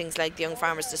attending things like the Young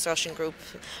Farmers Discussion Group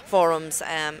forums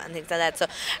and things like that. So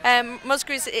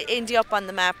Musgrave's indie up on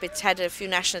the map. It's had a few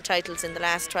national titles in the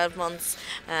last 12 months.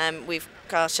 We've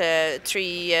got 3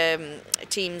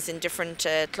 teams in different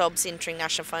clubs entering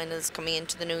national finals coming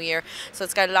into the new year, so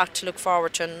it's got a lot to look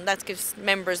forward to, and that gives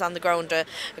members on the ground a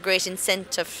great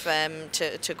incentive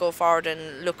to go forward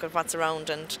and look at what's around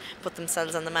and put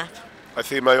themselves on the map. I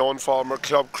see my own former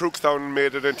club, Crookstown,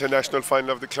 made it into national final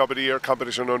of the Club of the Year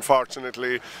competition.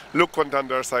 Unfortunately, luck went on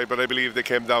their side, but I believe they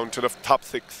came down to the top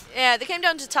 6. Yeah, they came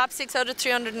down to top 6 out of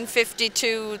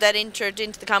 352 that entered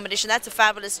into the competition. That's a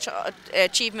fabulous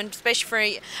achievement, especially for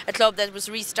a club that was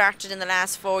restarted in the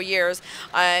last 4 years.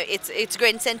 It's a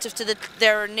great incentive to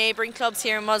their neighbouring clubs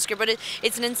here in Musgrave, but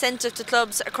it's an incentive to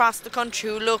clubs across the country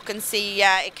who look and see,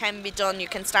 yeah, it can be done. You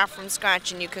can start from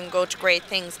scratch and you can go to great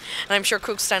things. And I'm sure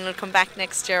Crookstown will come back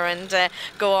next year and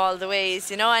go all the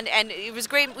ways, and it was a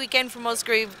great weekend for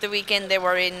Musgrave. The weekend they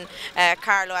were in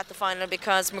Carlow at the final,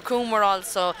 because Macroom were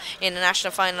also in a national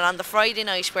final on the Friday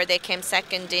night, where they came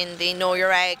second in the Know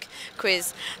Your Ag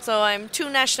quiz. So 2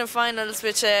 national finals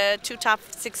with 2 top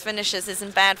 6 finishes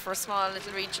isn't bad for a small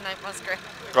little region like Musgrave.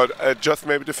 Good. Just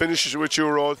maybe to finish with you,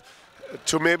 Rose,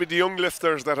 to maybe the young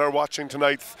lifters that are watching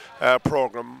tonight's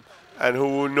programme and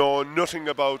who know nothing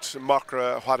about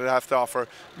Macra, what it has to offer,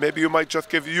 maybe you might just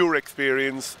give your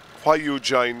experience, why you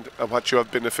joined and what you have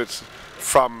benefited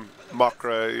from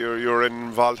Macra. You're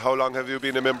involved. How long have you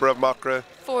been a member of Macra?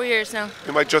 4 years now.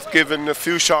 You might just give in a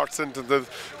few short sentences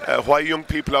why young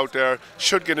people out there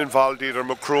should get involved, either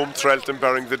Macroom, Threlton,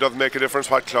 Berings. It doesn't make a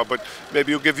difference what club, but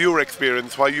maybe you give your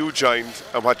experience, why you joined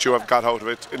and what you have got out of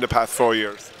it in the past 4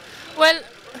 years. Well,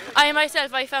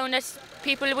 I found that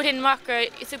people within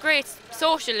Macra, it's a great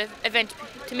social event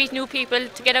to meet new people,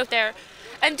 to get out there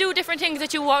and do different things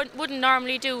that you wouldn't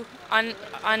normally do on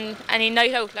any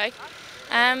night out. Like,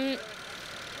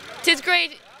 it's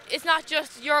great. It's not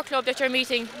just your club that you're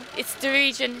meeting; it's the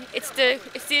region.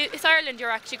 It's Ireland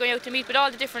you're actually going out to meet, with all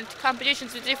the different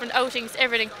competitions, with different outings,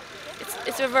 everything.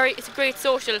 It's a great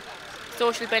social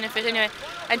benefit anyway,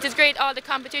 and it's great, all the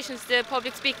competitions, the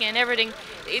public speaking and everything.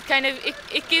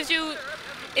 It gives you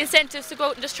incentives to go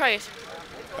out and just try it.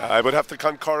 I would have to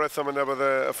concur with someone that was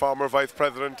a former vice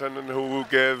president and who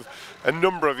gave a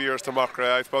number of years to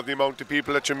Macra. I suppose the amount of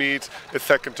people that you meet is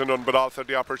second to none, but also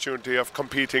the opportunity of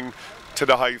competing to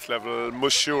the highest level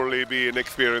must surely be an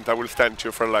experience that will stand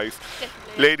you for life.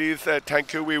 Definitely. Ladies,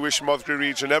 thank you. We wish Musgrave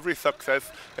Region every success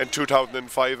in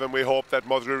 2005, and we hope that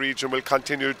Musgrave Region will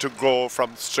continue to grow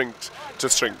from strength to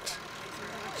strength.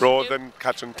 Rose and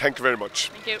Catherine, thank you very much.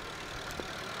 Thank you.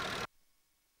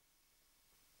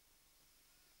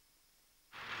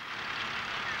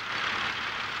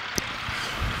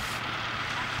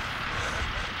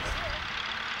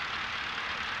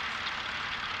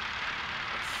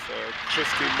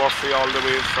 Christy Murphy all the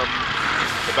way from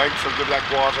the banks of the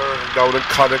Blackwater down in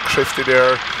Connacht. Christy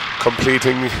there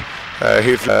completing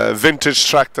his vintage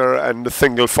tractor and the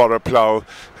single furrow plough.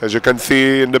 As you can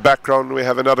see in the background, we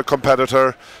have another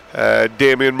competitor,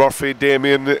 Damien Murphy.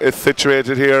 Damien is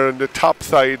situated here on the top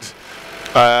side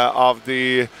of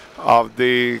the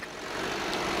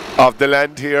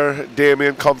land here.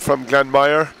 Damien comes from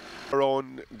Glenmire. Our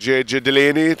own JJ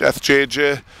Delaney, that's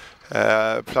JJ.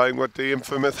 Ploughing with the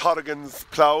infamous Horrigan's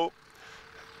plough,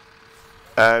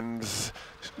 and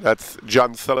that's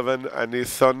John Sullivan and his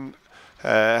son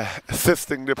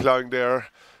assisting the ploughing there.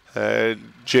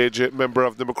 JJ, member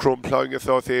of the Macroom Ploughing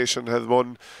Association, has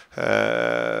won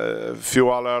a few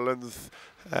All-Irelands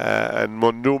and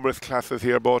won numerous classes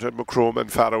here, both at Macroom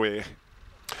and Faraway.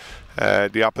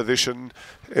 The opposition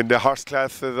in the horse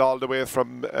class is all the way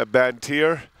from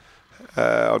Bantier.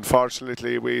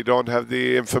 Unfortunately, we don't have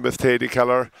the infamous Teddy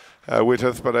Kelleher with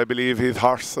us, but I believe his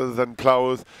horses and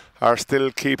ploughs are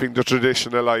still keeping the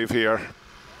tradition alive here.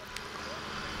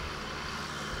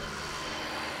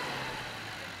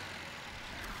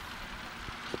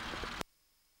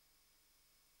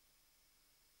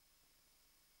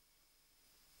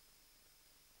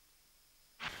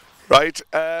 Right,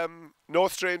 no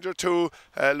stranger to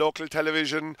local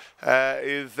television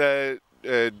is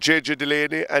JJ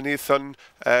Delaney and his son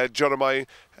Jeremiah.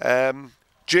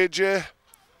 JJ,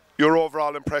 your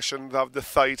overall impressions of the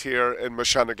site here in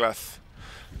Mashana.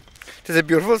 It is a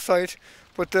beautiful site,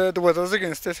 but the weather's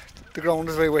against it. The ground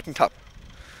is very wet and top.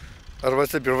 Otherwise,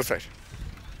 it's a beautiful site.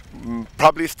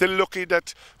 Probably still lucky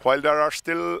that while there are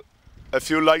still a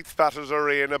few light spatters of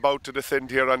rain about to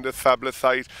descend here on this fabulous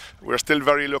site, we're still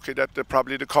very lucky that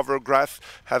probably the cover of grass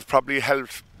has probably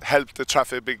helped the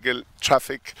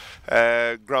traffic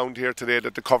ground here today,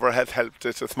 that the cover has helped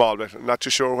it a small bit. I'm not too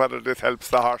sure whether this helps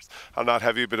the horse or not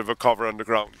have a bit of a cover on the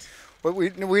ground. Well,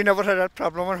 we never had that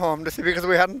problem at home, because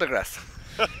we hadn't the grass.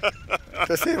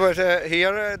 But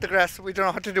here, the grass, we don't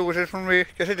know what to do with it when we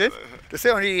get it in. They say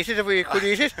only eat it. If we could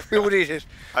eat it, we would eat it.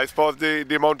 I suppose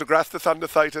the amount of grass that's on the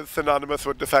site is synonymous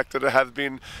with the fact that it has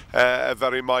been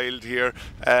very mild here.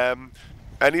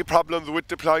 Any problems with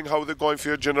the ploughing? How is it going for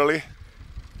you generally?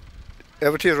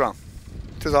 Everything is wrong.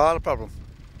 It is all a problem.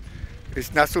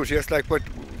 It's not suited us, but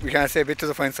we can't say it is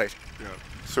a fine site. Yeah.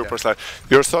 Super site.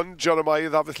 Your son Jeremiah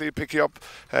is obviously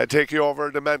taking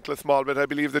over the mantle a small bit. I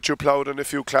believe that you ploughed in a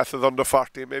few classes under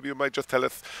 40. Maybe you might just tell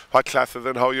us what classes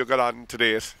and how you got on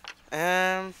today.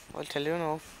 I'll tell you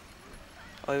now.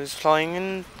 I was flying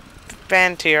in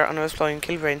Band here and I was flying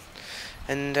Kilbrain.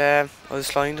 And I was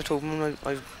flying the Tubman and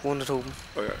I won the Tubman.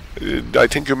 Okay. I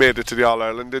think you made it to the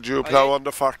All-Ireland. Did you plough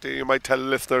under 40? You might tell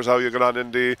listeners how you got on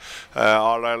in the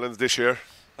All-Irelands this year.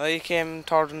 I came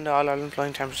third in the All-Ireland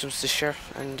Flying Championships this year.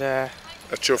 And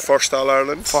that's your first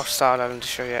All-Ireland? First All-Ireland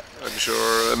this year, yeah. I'm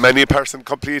sure many person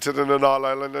completed in an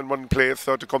All-Ireland in one place,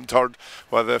 so to come third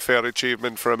was a fair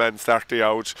achievement for a man starting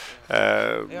out.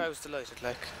 Yeah, I was delighted,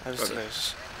 I was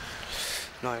delighted.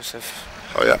 Nice.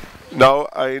 Oh yeah. Now,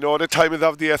 I know the time is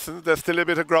of the essence. There's still a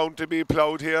bit of ground to be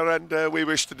ploughed here, and we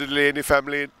wish the Delaney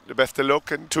family the best of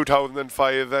luck in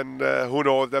 2005. And who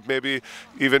knows, that maybe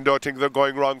even though things are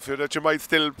going wrong for you, that you might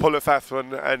still pull a fast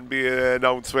one and be an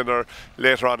announced winner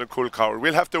later on in Coolcower.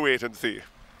 We'll have to wait and see.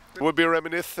 It would be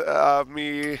reminiscent of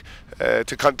me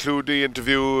to conclude the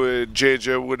interview,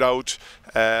 JJ, without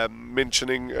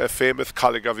mentioning a famous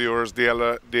colleague of yours,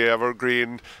 the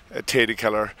evergreen Teddy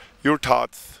Kelleher. Your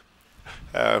thoughts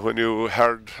when you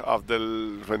heard of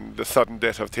the sudden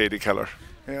death of Teddy Kelleher?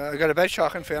 Yeah, I got a bad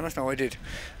shock, in fairness, now I did.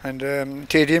 And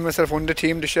Teddy and myself won the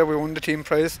team this year. We won the team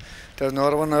prize. There's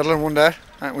another one, Ireland won that,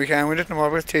 and we can't win it no more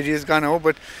because Teddy is gone now.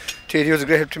 But Teddy was a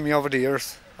great help to me over the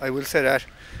years, I will say that.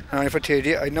 And for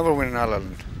Teddy, I never win in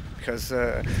All-Ireland because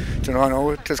you know, I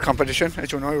know it is competition,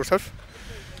 as you know yourself.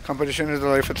 Competition is the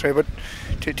life of trade, but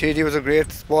Teddy was a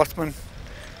great sportsman.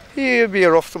 He'd be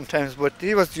rough sometimes, but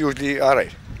he was usually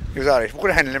alright. He was alright. We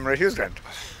could handle him right, he was grand.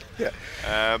 Yeah.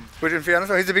 But in fairness,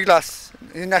 he's a big loss.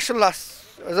 He's a national loss.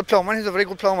 As a ploughman, he's a very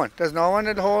good ploughman. There's no one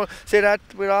at the whole say that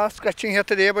we're all scratching here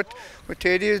today, but with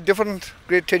Teddy is different.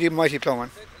 Great Teddy, mighty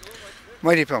ploughman.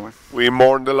 Mighty ploughman. We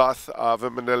mourn the loss of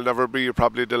him, and there'll never be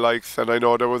probably the likes. And I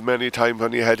know there was many times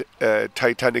when you had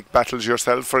titanic battles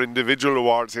yourself for individual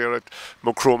awards here at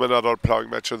Macroom and other ploughing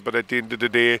matches. But at the end of the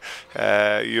day,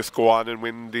 you just go on and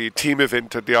win the team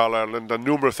event at the All-Ireland on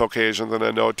numerous occasions. And I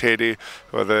know Teddy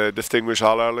was a distinguished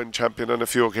All-Ireland champion on a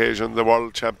few occasions, the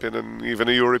world champion, and even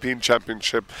a European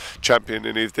Championship champion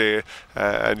in his day.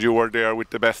 And you were there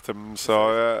with the best of them.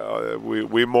 So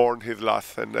we mourn his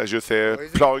loss. And as you say,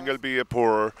 ploughing will be a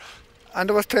poorer. And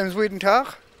there was times we didn't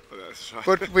talk,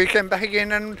 but we came back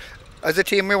again, and as a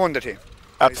team we won the team.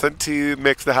 Absentee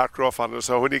makes the heart grow fonder,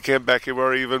 so when he came back you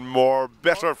were even more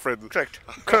better friends.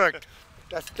 Correct.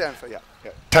 That's the answer, yeah.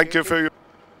 Thank you for your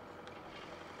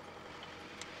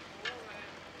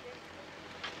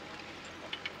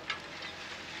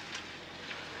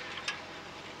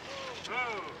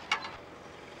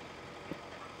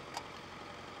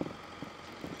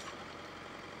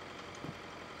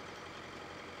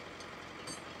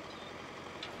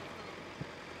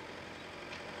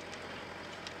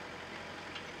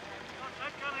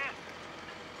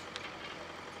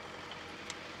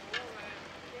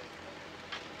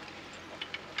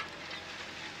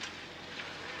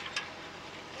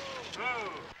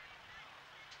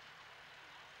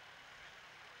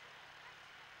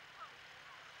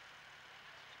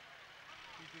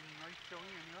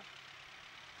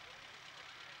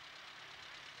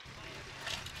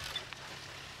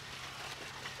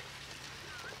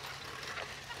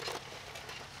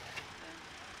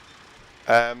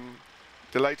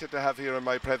delighted to have here in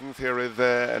my presence here is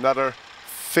another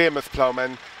famous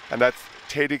ploughman, and that's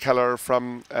Teddy Kelleher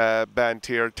from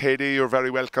Bantier. Teddy, you're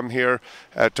very welcome here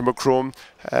to Macroom.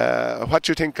 What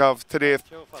do you think of today's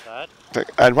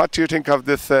and what do you think of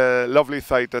this lovely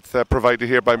site that's provided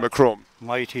here by Macroom?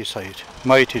 Mighty site,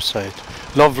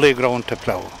 lovely ground to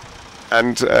plough.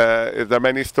 And is there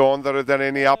many stones, or is there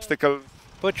any obstacles?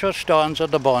 Butcher stones are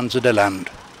the bones of the land.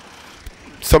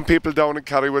 some people down in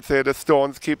Kerry would say the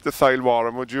stones keep the soil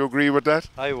warm. Would you agree with that?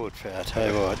 I would, Pat.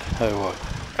 I would.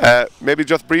 Maybe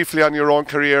just briefly on your own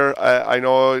career, I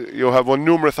know you have won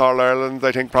numerous All-Irelands,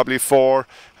 I think probably 4,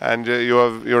 and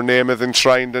your name is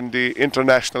enshrined in the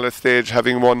international stage,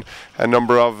 having won a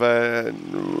number of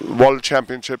world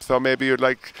championships. So maybe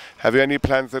have you any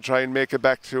plans to try and make it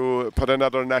back to put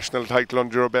another national title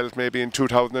under your belt maybe in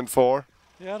 2004?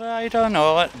 Yeah, I don't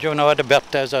know. Do you know the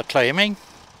birthdays are climbing?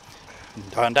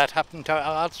 Don't that happen to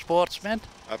all sportsmen?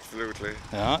 Absolutely.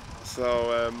 Yeah.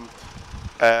 So,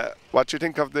 what do you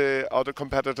think of the other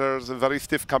competitors? A very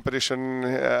stiff competition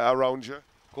around you?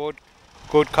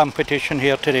 Good competition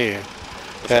here today.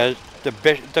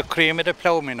 The cream of the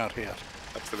ploughing are here.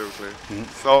 Absolutely.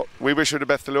 So we wish you the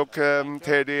best of luck,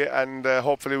 Teddy, and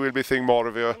hopefully we'll be seeing more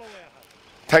of you.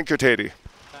 Thank you, Teddy.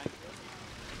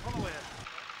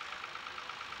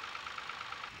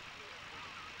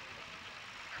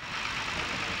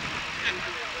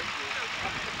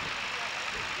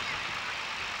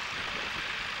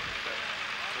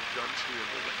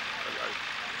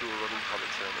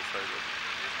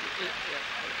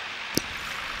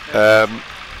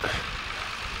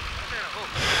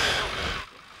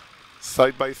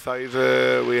 Side by side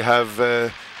we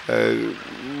have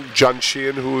John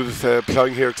Sheehan, who's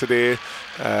ploughing here today.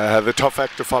 Has a tough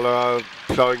act to follow,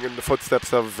 ploughing in the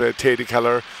footsteps of Teddy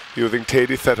Kelleher, using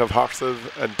Teddy's set of horses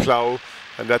and plough,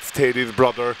 and that's Teddy's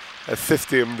brother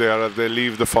assisting him there as they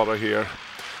leave the furrow here.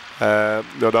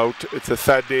 No doubt it's a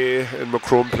sad day in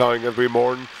Macroom ploughing as we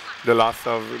mourn the loss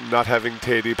of not having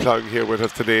Teddy ploughing here with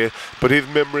us today, but his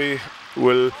memory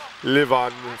will live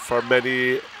on for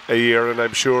many a year, and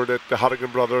I'm sure that the Horrigan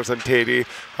brothers and Teddy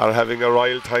are having a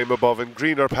royal time above in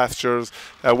greener pastures,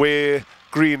 way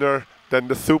greener than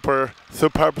the superb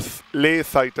lay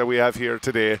site that we have here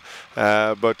today.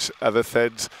 But as I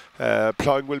said,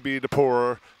 ploughing will be the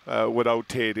poorer without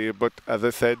Teddy, but as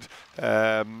I said,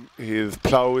 his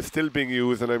plough is still being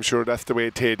used, and I'm sure that's the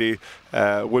way Teddy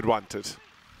would want it.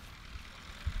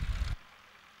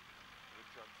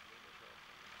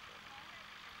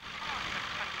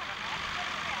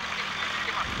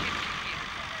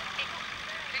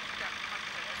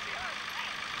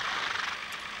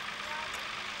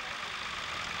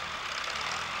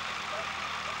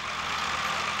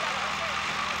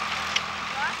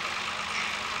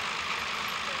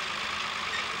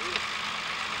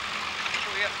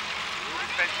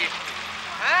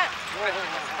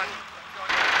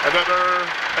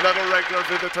 Another regular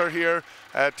visitor here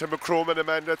to Macroom, and a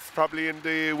man that's probably in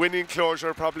the winning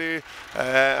closure, probably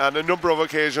on a number of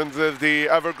occasions, is the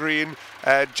evergreen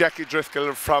Jackie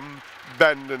Driscoll from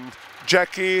Bandon.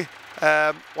 Jackie,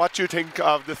 what do you think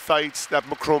of the sites that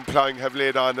Macroom Ploughing have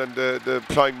laid on and the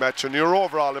ploughing match, and your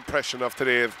overall impression of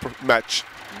today's match?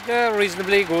 They're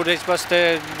reasonably good. I suppose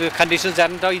the conditions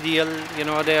aren't ideal. You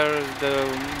know, they're the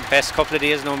past couple of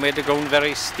days now made the ground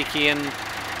very sticky, and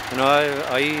you know,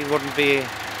 I wouldn't be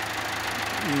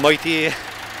mighty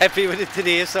happy with it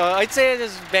today. So I'd say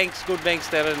there's good banks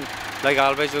there, and like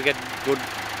always we'll get good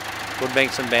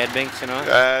banks and bad banks, you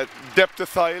know. Depth of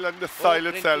soil and the soil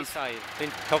itself.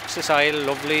 Tucks the soil,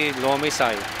 lovely loamy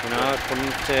soil. You know,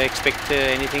 couldn't expect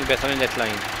anything better in that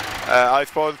line. I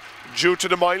suppose due to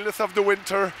the mildness of the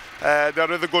winter,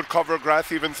 there is a good cover of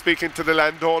grass. Even speaking to the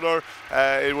landowner,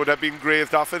 it would have been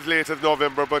grazed off as late as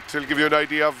November, but to give you an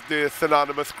idea of the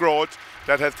synonymous growth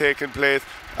that has taken place.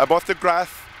 But the grass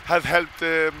has helped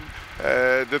the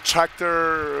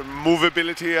tractor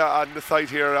movability on the site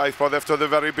here. I suppose after the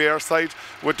very bare site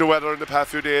with the weather in the past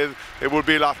few days, it would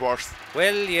be a lot worse.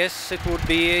 Well, yes, it would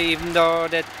be, even though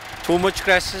that too much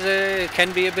grass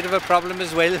can be a bit of a problem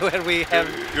as well, where we have...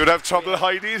 You'd have trouble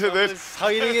hiding it.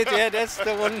 Hiding it, yeah, that's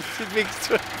the one big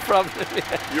problem.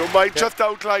 Yeah. You might just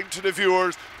outline to the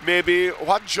viewers maybe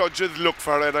what judges look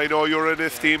for, and I know you're an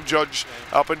esteemed judge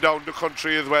up and down the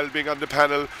country as well, being on the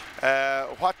panel.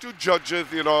 What do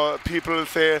judges, you know, people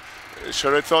say,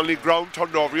 sure, it's only ground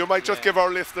turned over. You might just give our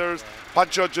listeners what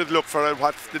judges look for and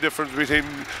what's the difference between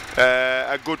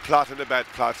a good plot and a bad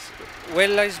plot.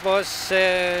 Well, I suppose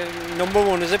number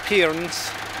one is appearance.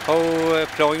 How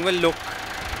ploughing will look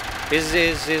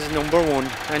is number one,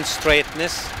 and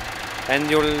straightness. And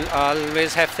you'll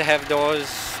always have to have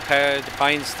those the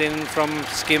pines thin from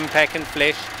skim, pack and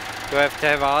flesh. You have to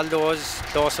have all those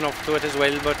close enough to it as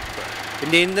well. But in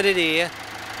the end of the day,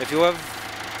 if you have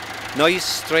nice,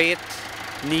 straight,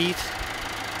 neat,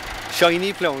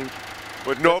 shiny ploughing,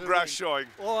 with no grass showing.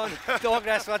 Oh, no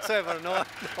grass whatsoever, no.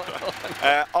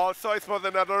 Also, I suppose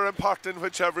another important,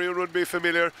 which everyone would be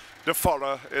familiar, the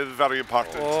furrow is very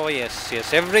important. Oh yes,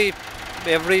 yes. Every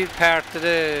part of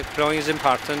the ploughing is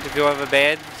important. If you have a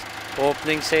bad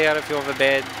openings here, if you have a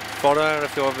bad furrow,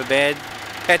 if you have a bad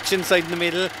patch inside the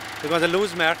middle, you're going to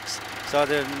lose marks. So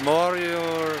the more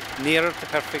you're nearer to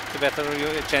perfect, the better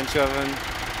chance you have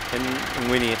in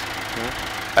winning it.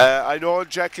 I know,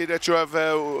 Jackie, that you have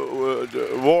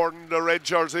worn the red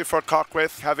jersey for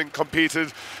Cockworth, having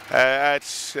competed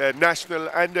at national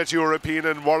and at European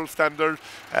and world standard.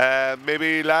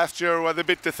 Maybe last year was a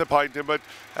bit disappointing, but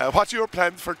what's your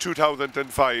plans for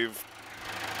 2005?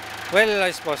 Well,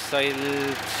 I suppose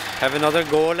I'll have another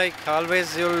go. Like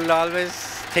always, you'll always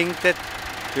think that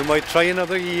you might try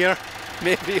another year.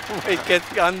 Maybe you might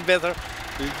get on better.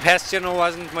 Past year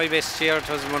wasn't my best year. It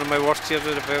was one of my worst years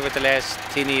with the last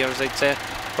 10 years, I'd say.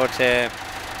 But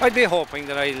I'd be hoping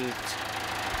that I'll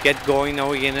get going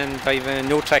now again, and I have a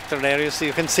new tractor there, so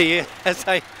you can see it as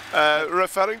I...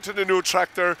 Referring to the new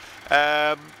tractor,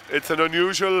 it's an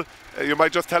unusual, you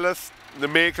might just tell us the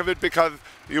make of it, because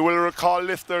you will recall,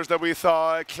 listeners, that we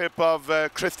saw a clip of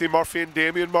Christy Murphy and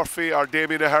Damien Murphy, or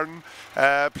Damien Ahern,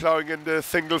 ploughing in the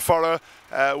single furrow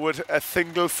with a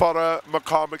single furrow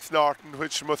McCormick's Norton,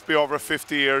 which must be over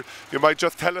 50 years. You might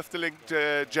just tell us the link,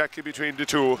 Jackie, between the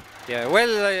two. Yeah,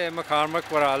 well, McCormick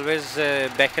were always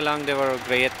back along. They were a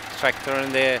great tractor,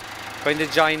 and they kind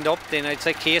of joined up. Then I'd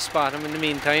say Case bought them in the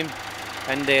meantime,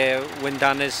 and they went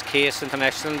on as Case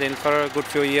International then for a good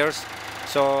few years.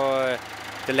 So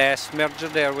the last merger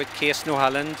there with Case New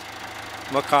Holland,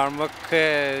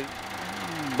 McCormick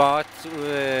bought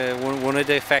one of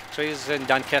the factories in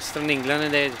Doncaster in England,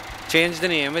 and they changed the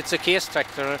name. It's a Case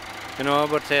tractor, you know,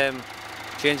 but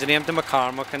changed the name to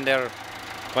McCormick, and they're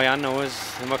going on now as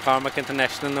McCormick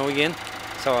International now again.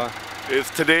 So is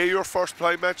today your first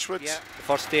play match with? Yeah,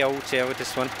 first day out here with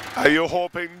this one. Are you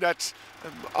hoping that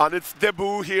on its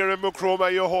debut here in Macroom, are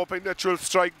you hoping that you'll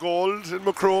strike gold in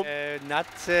Macroom? Not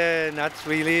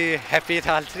really happy at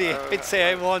all today. I'd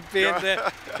say I won't be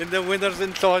in the winners'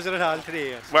 enclosure at all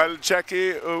today. Yes. Well,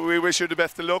 Jackie, we wish you the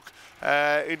best of luck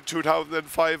in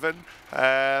 2005, and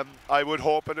I would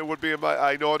hope, and it would be,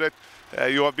 I know that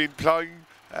you have been ploughing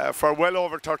for well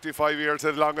over 35 years,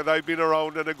 as long as I've been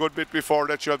around, and a good bit before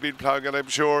that you have been ploughing, and I'm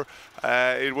sure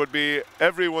it would be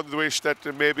everyone's wish that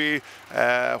maybe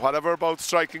whatever about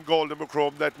striking gold in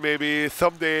Macroom, that maybe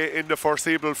someday in the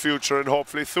foreseeable future, and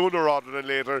hopefully sooner rather than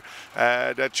later,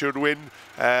 that you'd win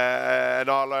an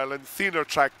All-Ireland senior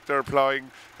tractor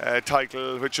ploughing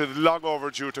title, which is long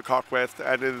overdue to Cockworth,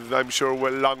 and is, I'm sure,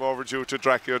 long overdue to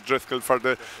Dracula Driscoll for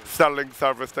the sterling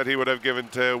service that he would have given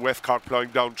to West Cork ploughing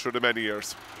down through the many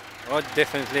years. Oh,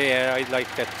 definitely. I'd like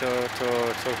that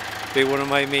to be one of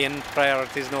my main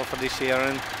priorities now for this year,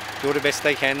 and do the best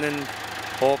I can, and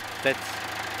hope that,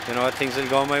 you know, things will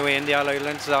go my way in the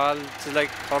All-Ireland. It's like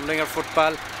hurling or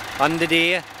football on the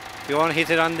day. If you want to hit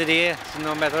it on the day,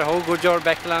 no matter how good your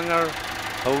backlong or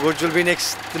how good you'll be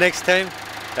the next time,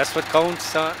 that's what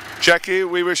counts. Jackie,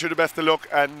 we wish you the best of luck,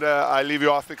 and I'll leave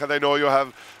you off because I know you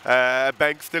have a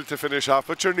bank still to finish off,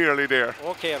 but you're nearly there.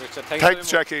 Okay, Richard. Thanks,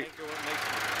 Jackie. Thank you.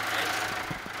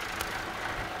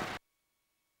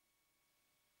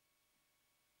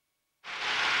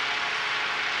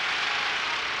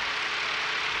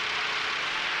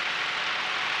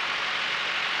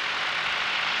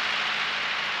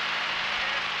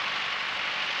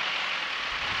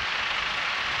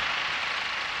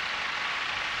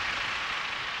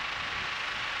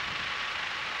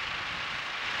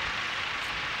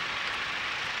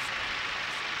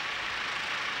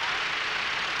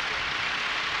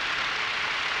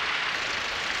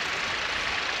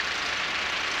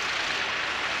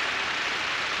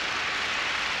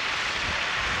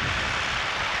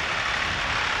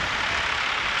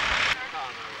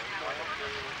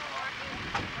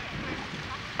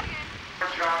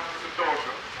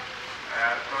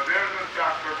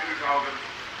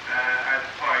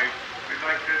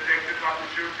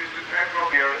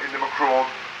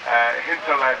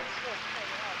 Hinterland.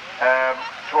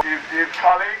 So his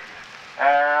colleague,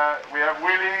 we have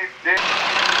Willie Dick.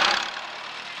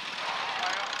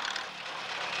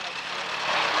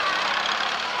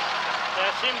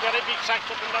 There seem very big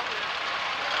sacks up and down.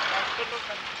 Good look.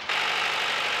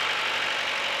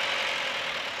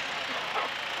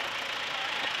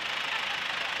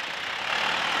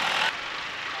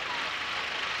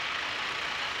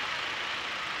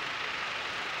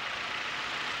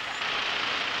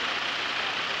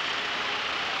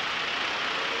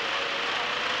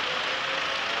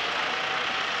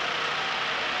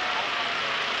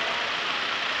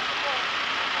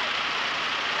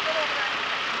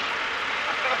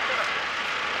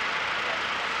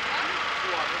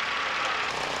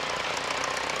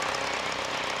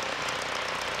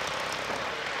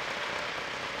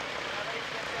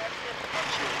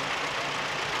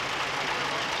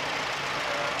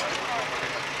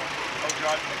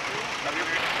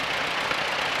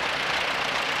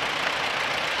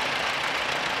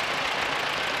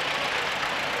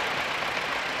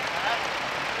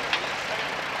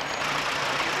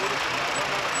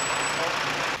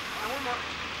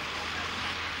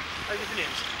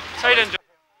 Sorry then.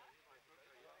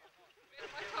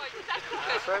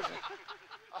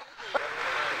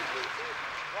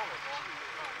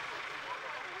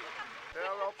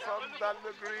 They're up from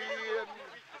Balnagree and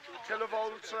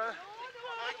Kelleher.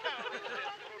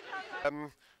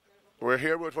 We're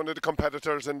here with one of the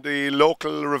competitors in the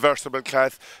local reversible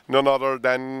class, none other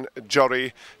than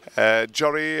Jory.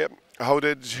 Jory, how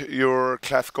did your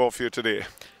class go for you today?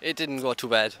 It didn't go too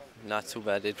bad, not too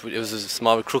bad. It was a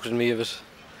small bit crooked in me, but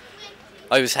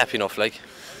I was happy enough, like.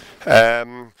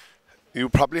 You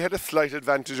probably had a slight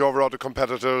advantage over other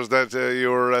competitors that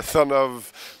you're a son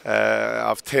of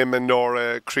Tim and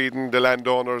Nora Creedon, the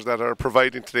landowners that are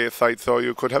providing today's site, so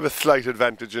you could have a slight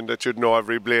advantage in that you'd know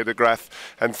every blade of grass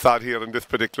and sod here in this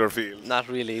particular field. Not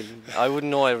really. I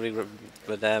wouldn't know every,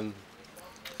 but I've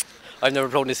never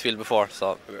ploughed this field before,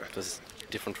 so it was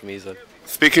different for me as well.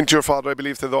 Speaking to your father, I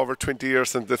believe there's over 20 years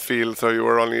since this field, so you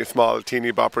were only a small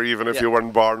teeny bopper, even if you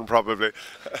weren't born, probably.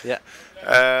 Yeah.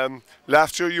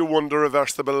 Last year you won the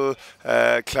reversible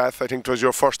class. I think it was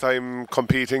your first time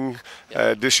competing.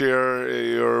 This year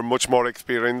you're much more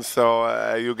experienced, so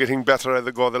are you getting better as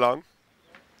it goes along?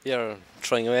 Yeah,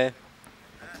 trying away.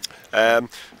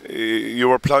 You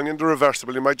were ploughing in the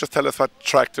reversible. You might just tell us what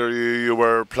tractor you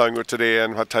were ploughing with today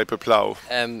and what type of plough.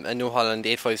 A New Holland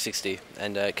 8560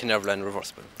 and a Kelleher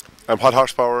reversible. And what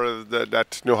horsepower is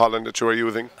that New Holland that you were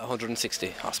using?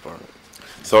 160 horsepower.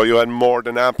 So you had more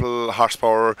than ample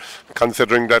horsepower,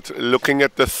 considering that looking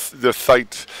at the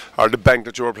site or the bank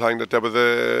that you were ploughing, that there was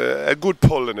a good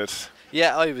pull in it.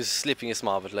 Yeah, I was slipping a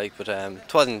small bit, like, but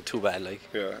it wasn't too bad, like.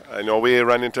 Yeah, I know we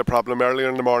ran into a problem earlier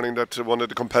in the morning that one of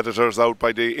the competitors out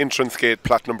by the entrance gate,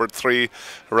 plot number 3,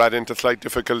 ran into slight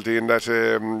difficulty in that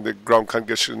the ground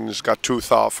conditions got too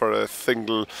soft for a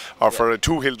single or for a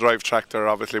two-hill drive tractor.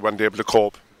 Obviously, weren't able to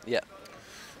cope. Yeah.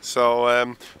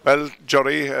 So, well,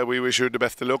 Jory, we wish you the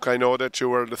best of luck. I know that you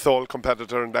were the sole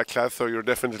competitor in that class, so you're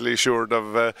definitely assured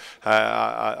of a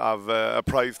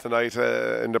prize tonight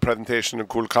in the presentation in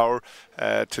Coolcower.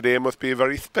 Today must be a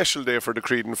very special day for the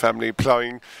Creedon family,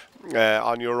 ploughing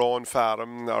on your own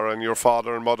farm or on your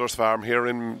father and mother's farm here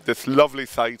in this lovely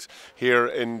site here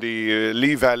in the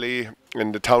Lee Valley,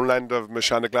 in the townland of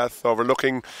Mashonaglass,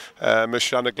 overlooking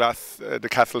Mashonaglass, the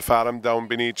Castle Farm down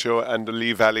beneath you, and the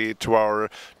Lee Valley to our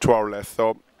left.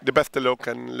 So the best of luck,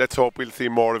 and let's hope we'll see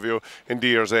more of you in the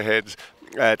years ahead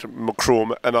at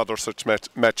Macroom and other such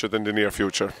matches in the near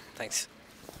future. Thanks.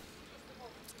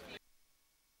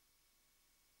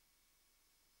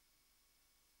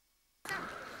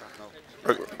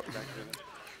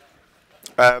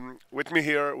 With me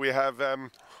here we have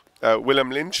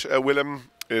Willem Lynch. Willem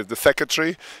is the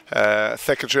secretary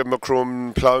of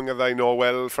Macroom Ploughing, as I know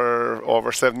well, for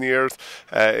over 7 years.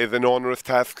 Is an onerous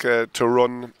task to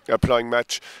run a ploughing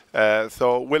match.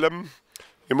 So Willem,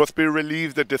 you must be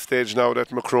relieved at this stage now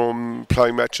that Macroom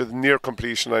Ploughing match is near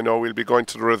completion. I know we'll be going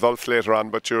to the results later on,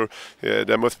 but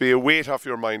there must be a weight off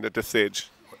your mind at this stage.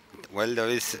 Well, there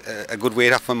is a good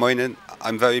weight off my mind, and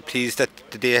I'm very pleased that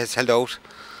the day has held out,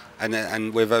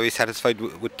 and we're very satisfied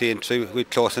with the entry. We're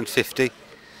close on 50,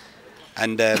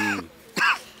 and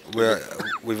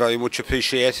we very much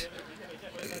appreciate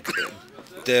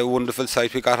the wonderful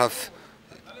sight we got of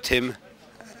Tim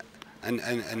and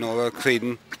Nora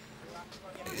Creedon.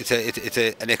 It's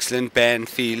an excellent band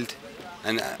field,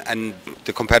 and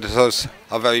the competitors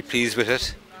are very pleased with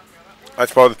it. I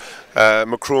suppose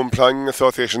Macroom Ploughing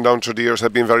Association down through the years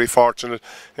have been very fortunate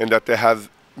in that they have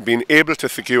been able to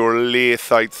secure lay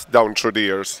sites down through the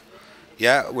years.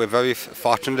 Yeah, we're very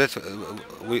fortunate.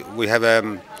 We have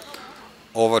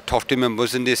over 30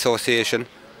 members in the association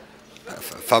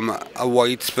from a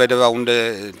wide spread around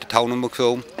the town of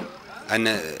Macroom, and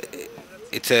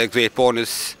it's a great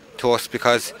bonus to us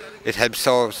because it helps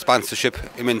our sponsorship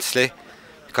immensely,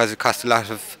 because it costs a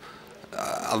lot of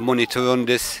money to run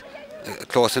this.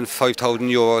 Close to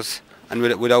 €5,000, and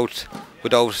without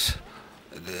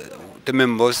the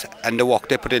members and the work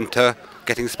they put into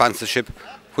getting sponsorship,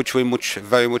 which we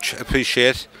very much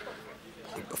appreciate.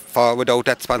 For without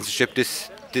that sponsorship, this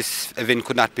event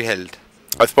could not be held.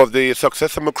 I suppose the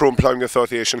success of Macroom Ploughing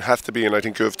Association has to be, and I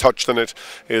think you have touched on it,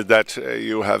 is that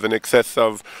you have an excess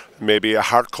of maybe a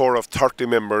hardcore of 30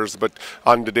 members, but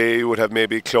on the day you would have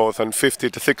maybe close on 50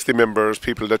 to 60 members,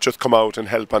 people that just come out and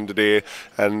help on the day.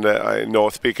 And I know,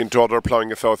 speaking to other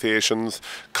ploughing associations,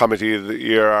 committees,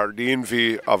 you are the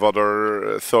envy of other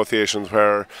associations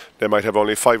where they might have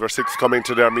only 5 or 6 coming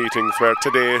to their meetings, where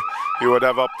today you would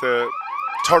have up to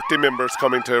 30 members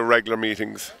coming to regular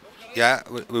meetings. Yeah,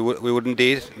 we would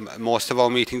indeed. Most of our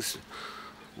meetings,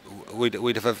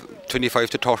 we'd have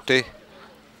 25 to 30.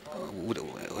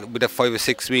 We'd have 5 or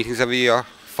 6 meetings every year,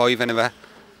 5 anyway,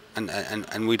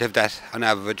 and we'd have that on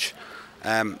average.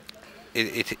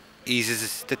 It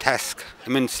eases the task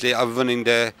immensely of running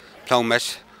the plough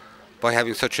match by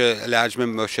having such a large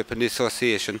membership in the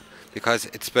association, because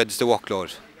it spreads the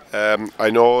workload. I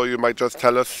know you might just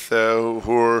tell us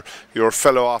who are your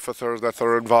fellow officers that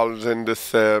are involved in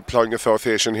this ploughing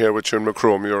association here with you in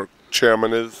Macroom. Your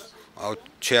chairman is? Our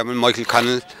chairman, Michael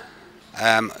Connell,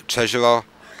 treasurer,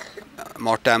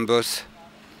 Mort.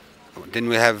 Then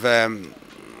we have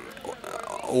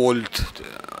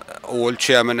old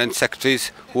chairman and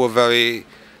secretaries who are very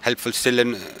helpful still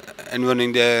in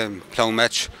running the plough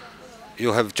match.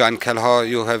 You have John Kelleher,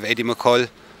 you have Eddie McCull,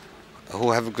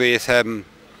 who have great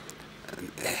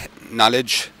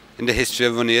knowledge in the history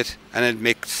of running it, and it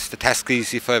makes the task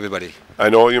easy for everybody. I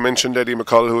know you mentioned Eddie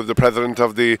McCull, who is the president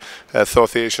of the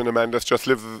association. Amanda's just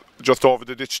lives just over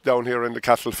the ditch down here in the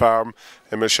Castle Farm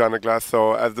in Mashanaglass.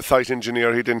 So as the site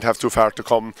engineer, he didn't have too far to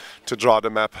come to draw the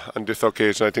map on this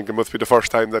occasion. I think it must be the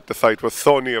first time that the site was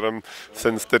so near him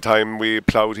since the time we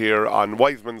ploughed here on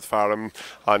Wiseman's Farm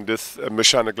on this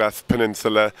Mashanaglass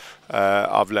peninsula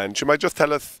of land. You might just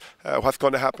tell us what's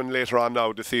going to happen later on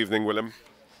now this evening, William.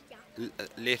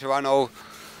 Later on now,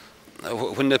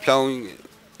 when the ploughing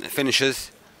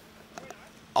finishes,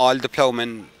 all the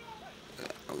ploughmen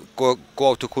go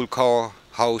out to Kelleher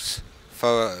house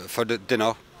for the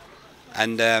dinner,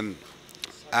 and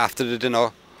after the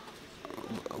dinner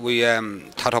we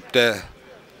tot up the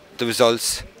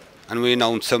results, and we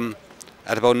announce them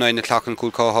at about 9 o'clock in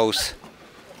Kelleher house,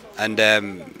 and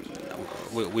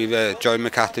we've John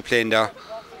McCarthy playing there,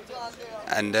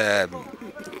 and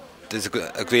there's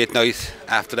a great night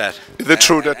after that. Is it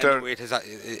true that the weight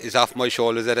is off my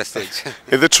shoulders at that stage?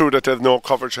 Is it true that there's no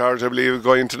cover charge, I believe,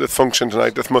 going to this function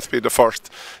tonight? This must be the first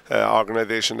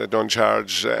organisation that don't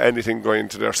charge anything going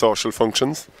to their social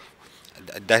functions.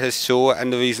 That is so,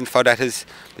 and the reason for that is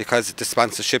because the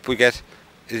sponsorship we get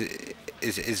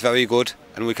is very good,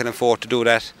 and we can afford to do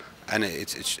that, and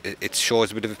it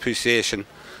shows a bit of appreciation.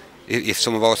 If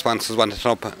some of our sponsors want to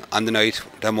turn up on the night,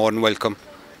 they're more than welcome.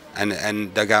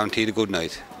 And they're guaranteed a good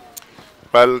night.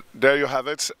 Well, there you have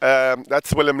it.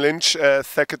 That's William Lynch,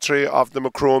 Secretary of the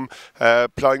Macroom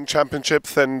Ploughing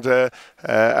Championships, and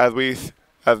as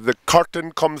the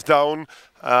curtain comes down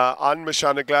on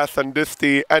Mashanaglass, and this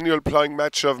the annual ploughing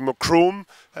match of Macroom,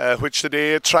 which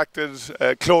today attracted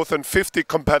close on 50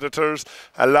 competitors.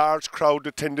 A large crowd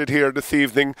attended here this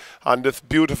evening on this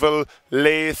beautiful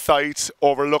lay site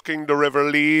overlooking the River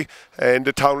Lee in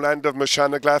the townland of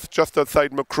Mashanaglass, just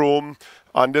outside Macroom,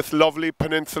 on this lovely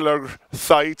peninsular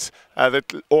site as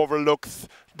it overlooks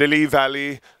the Lee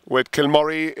Valley, with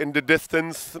Kilmurray in the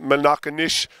distance,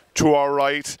 Malnachanish to our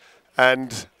right,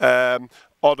 and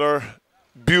other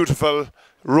beautiful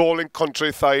rolling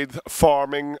countryside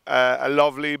forming a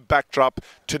lovely backdrop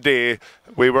today.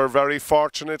 We were very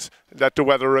fortunate that the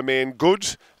weather remained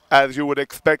good. As you would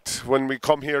expect when we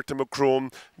come here to Macroom,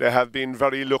 they have been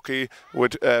very lucky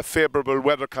with favourable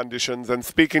weather conditions. And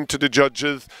speaking to the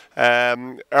judges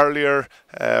earlier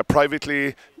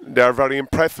privately, they are very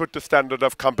impressed with the standard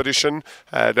of competition.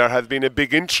 There has been a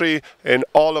big entry in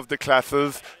all of the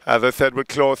classes, as I said, with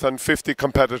close on 50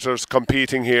 competitors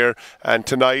competing here. And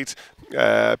tonight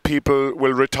people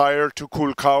will retire to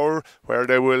Kelleher, where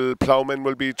ploughmen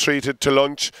will be treated to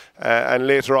lunch, and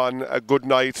later on a good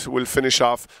night will finish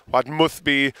off what must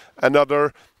be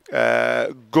another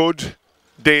good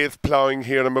day's ploughing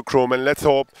here in Macroom. And let's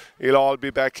hope you'll all be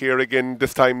back here again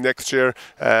this time next year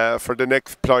for the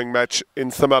next ploughing match in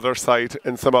some other site,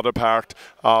 in some other part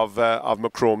of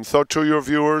Macroom. So to your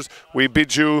viewers, we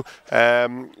bid you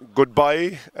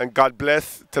goodbye and God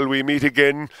bless till we meet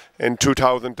again in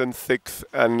 2006.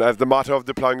 And as the motto of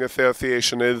the Ploughing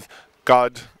Association is,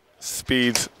 God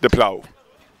speed the plough.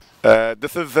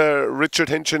 This is Richard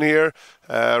Hinchin here,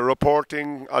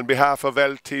 reporting on behalf of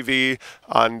LTV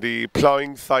on the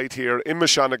ploughing site here in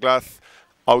Mashanaglass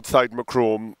outside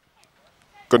Macroom.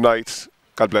 Good night.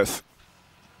 God bless.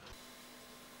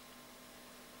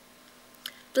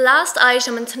 The last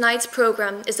item in tonight's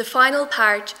programme is the final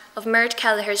part of Mort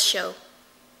Kelleher's show.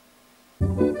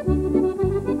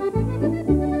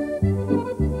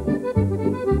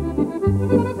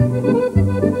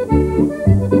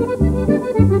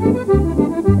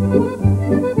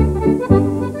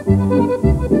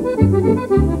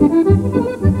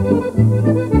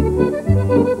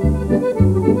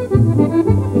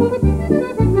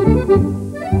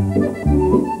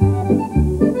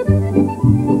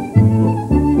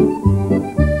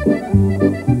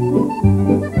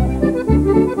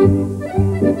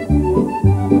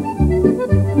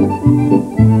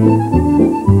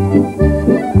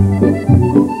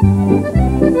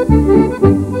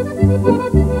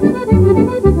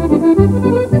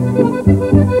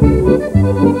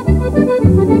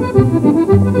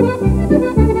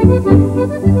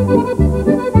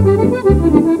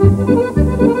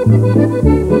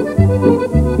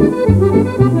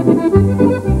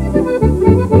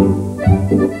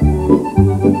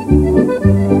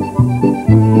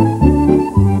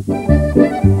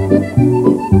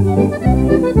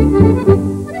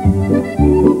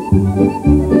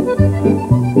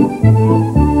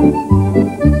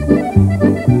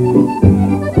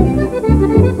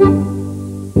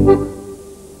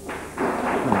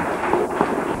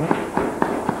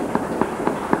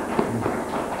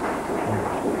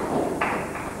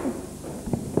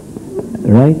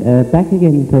 Back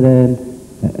again to the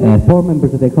four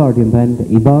members of the accordion band,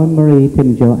 Yvonne, Marie,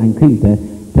 Timjo and Quinta,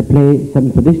 to play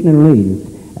some traditional reels.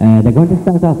 They're going to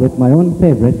start off with my own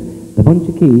favourite, The Bunch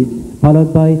of Keys,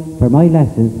 followed by For My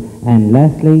Lasses, and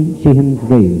lastly, Sheehan's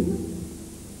Reel.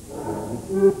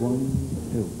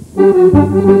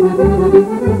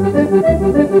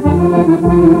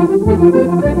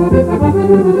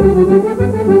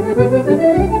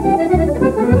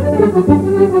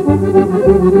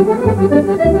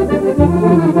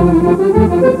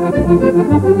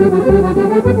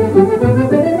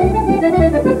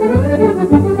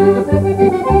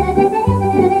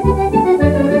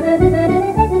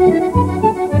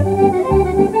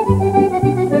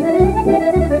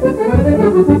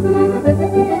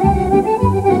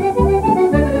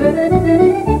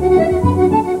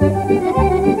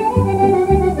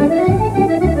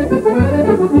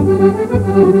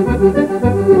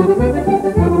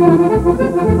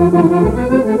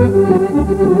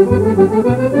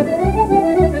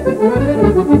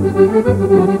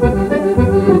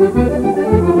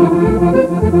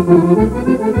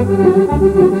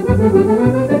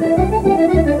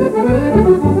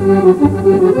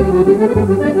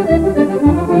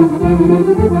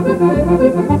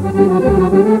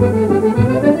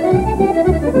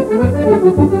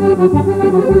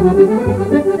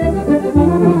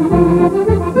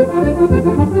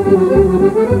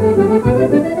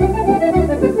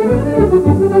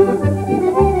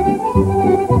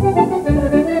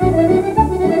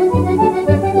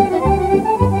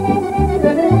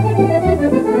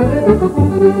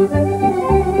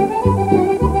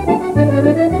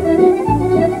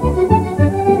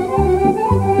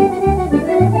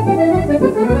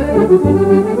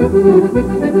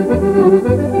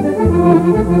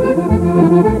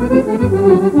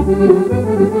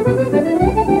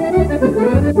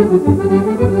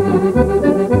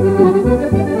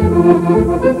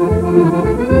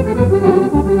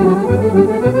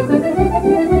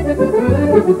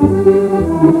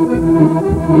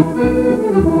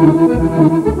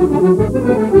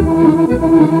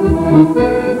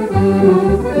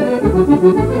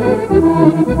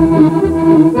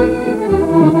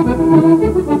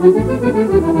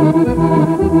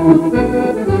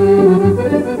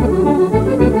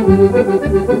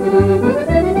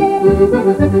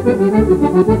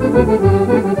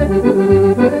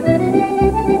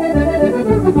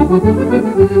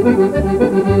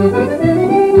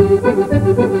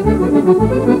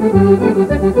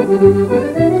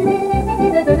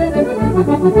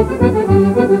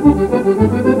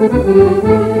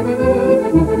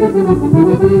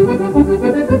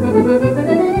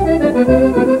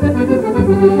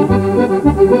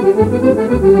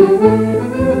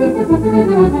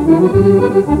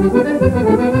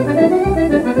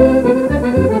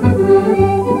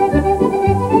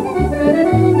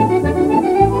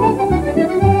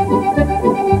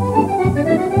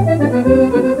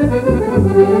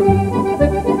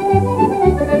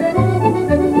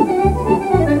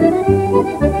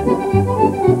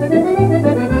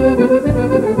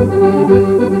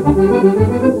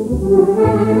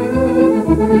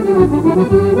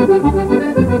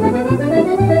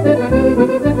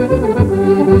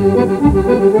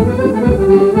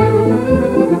 「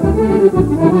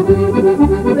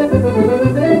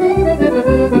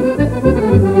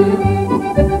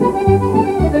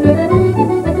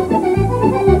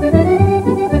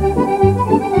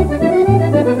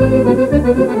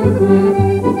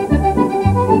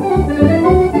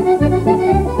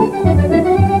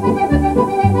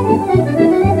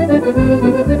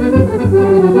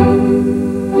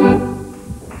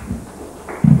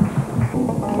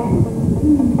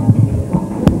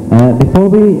Before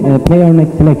we play our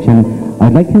next selection,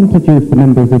 I'd like to introduce the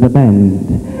members of the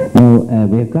band. Now,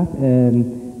 we've got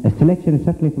a selection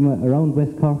certainly from around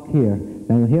West Cork here.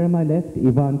 Now, here on my left,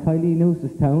 Yvonne Kiley,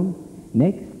 Newcestown.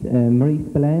 Next, Marie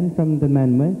Spillane from the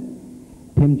Manway.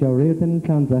 Tim Joe Reardon,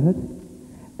 Clondrahid.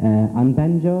 On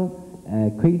banjo,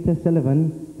 Creelta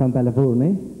Sullivan from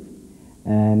Ballavourney.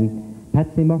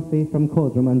 Patsy Murphy from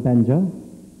Codrum on banjo.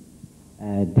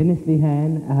 Dennis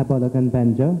Lehan, Ahabolog on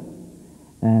banjo.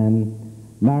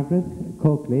 Margaret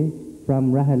Coakley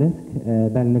from Rahalisk,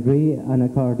 Balnagree on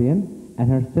accordion, and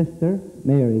her sister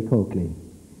Mary Coakley.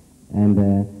 And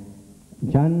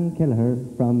John Kelleher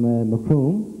from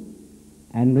Macroom,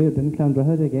 and Reardon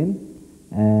Clondrahid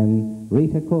again,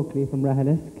 Rita Coakley from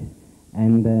Rahalisk,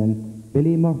 and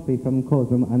Billy Murphy from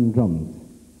Codrum on drums.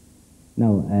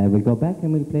 Now, we'll go back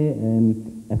and we'll play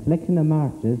a selection of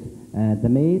marches, The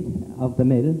Maid of the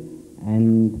Mill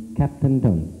and Captain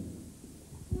Dunn.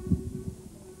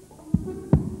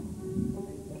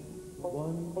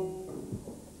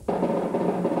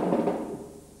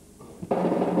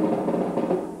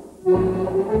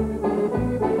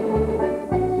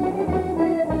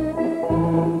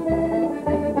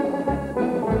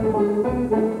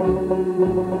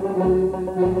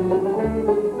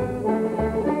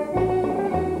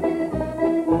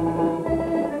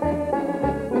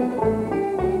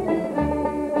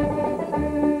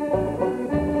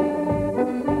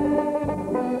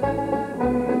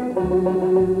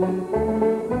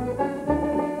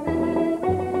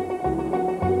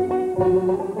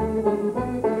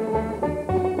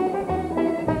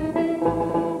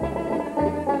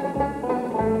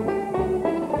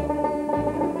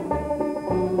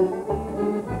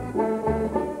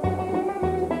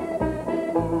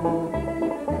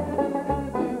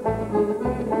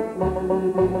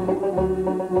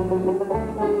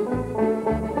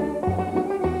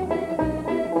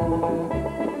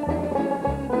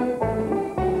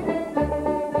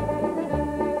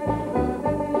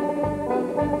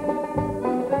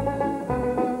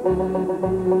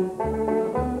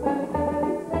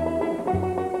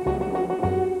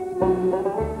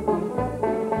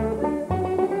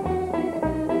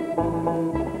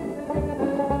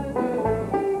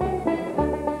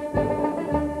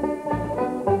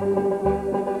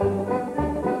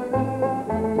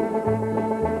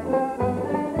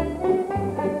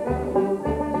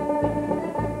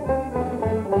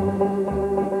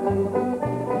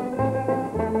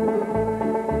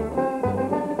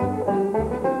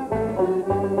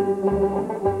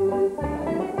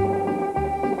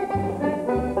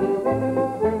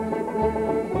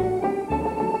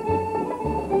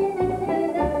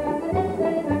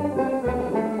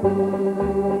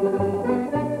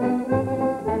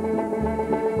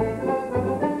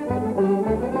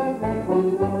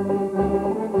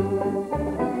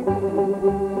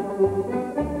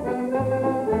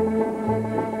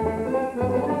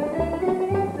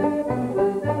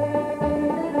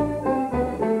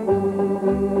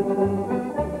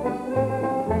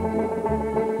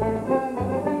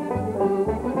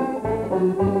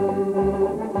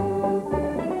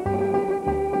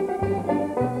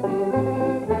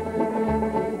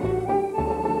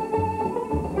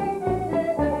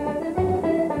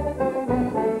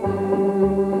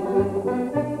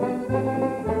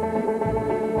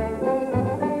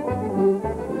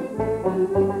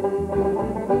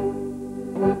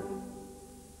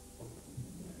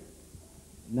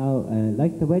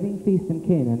 Like the wedding feast in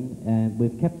Canaan,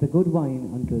 we've kept the good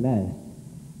wine until last.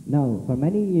 Now, for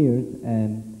many years,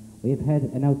 we've had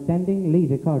an outstanding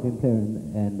lead accordion player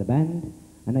in the band,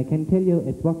 and I can tell you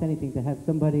it's worth anything to have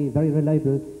somebody very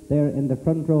reliable there in the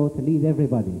front row to lead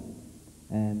everybody.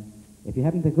 If you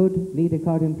haven't a good lead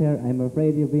accordion player, I'm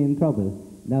afraid you'll be in trouble.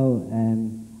 Now,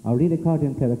 our lead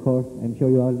accordion player, of course, I'm sure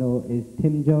you all know, is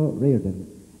Tim Joe Reardon,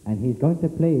 and he's going to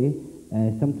play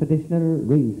some traditional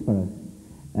reels for us.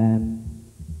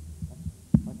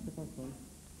 What's the first one?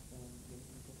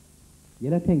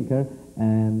 Yellow Tinker,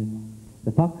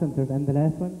 the Fox Hunters, and the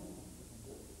last one?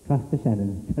 Trust the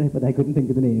Shannon. Sorry, but I couldn't think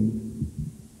of the name.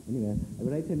 Anyway, are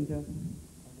we right, Tim Joe?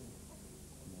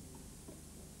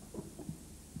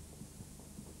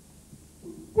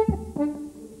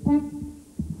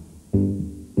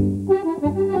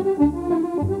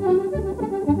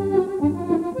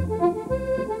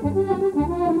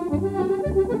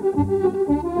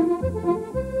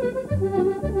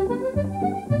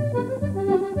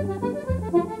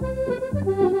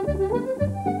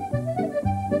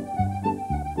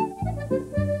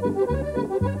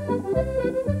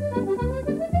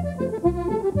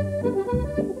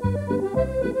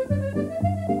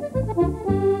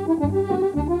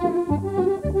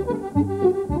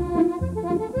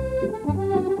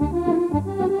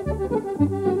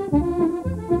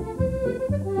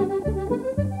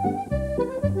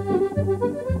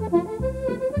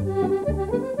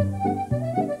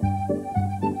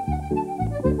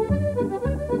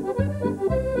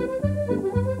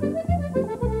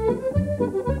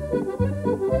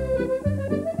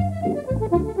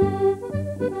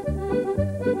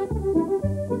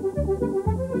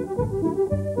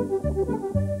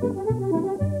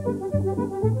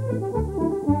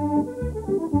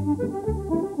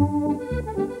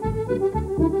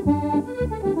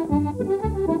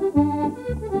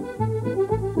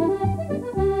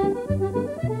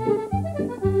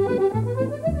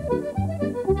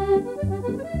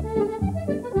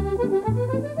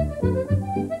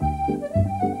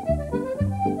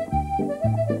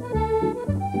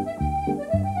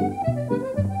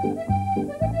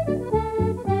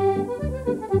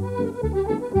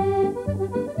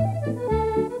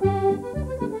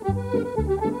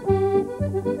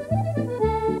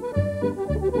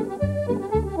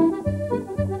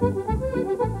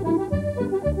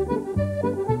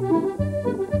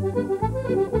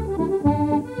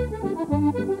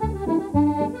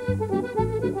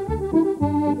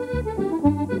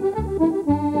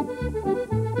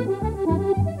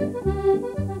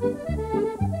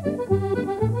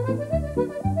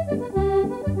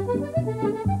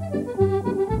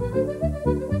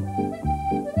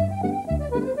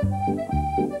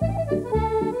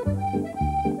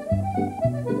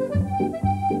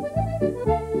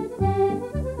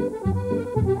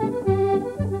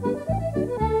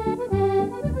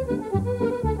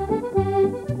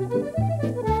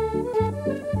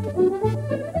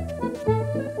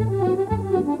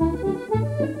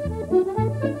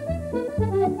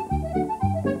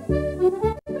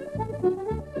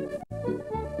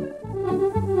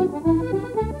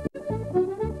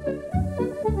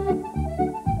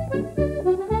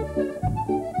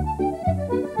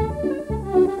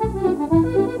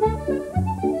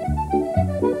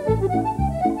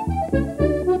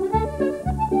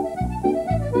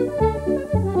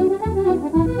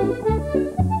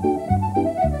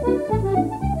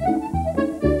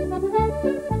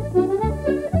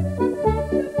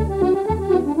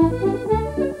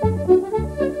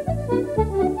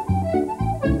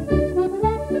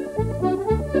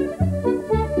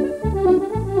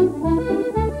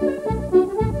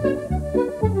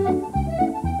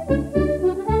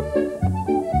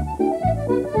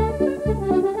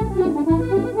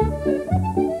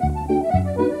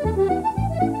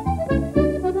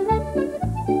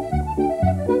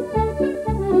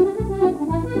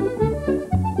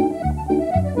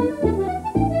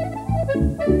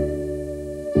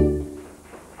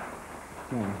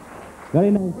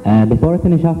 before I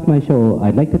finish off my show,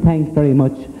 I'd like to thank very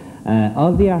much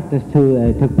all the artists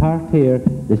who took part here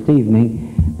this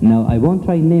evening. Now, I won't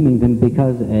try naming them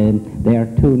because they are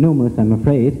too numerous, I'm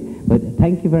afraid, but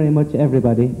thank you very much,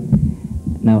 everybody.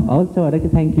 Now, also, I'd like to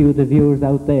thank you, the viewers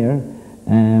out there,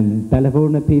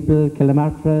 Bellavorna people,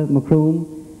 Killamartra, Macroom,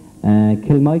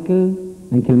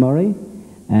 Kilmichael and Kilmurray,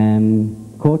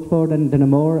 Coachford and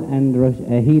Dunamore and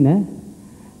Hina,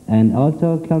 and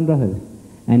also Clondrohil,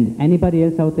 and anybody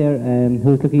else out there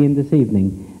who's looking in this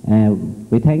evening.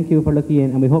 We thank you for looking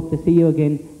in, and we hope to see you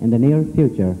again in the near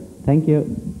future. Thank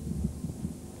you.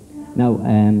 Now,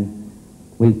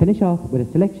 we'll finish off with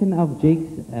a selection of jigs,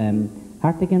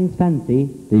 Hartigan's Fancy,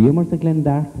 the Humours of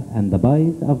Glendart, and the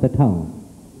Boys of the Town.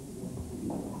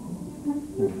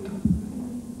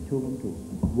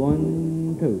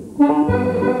 1, 2.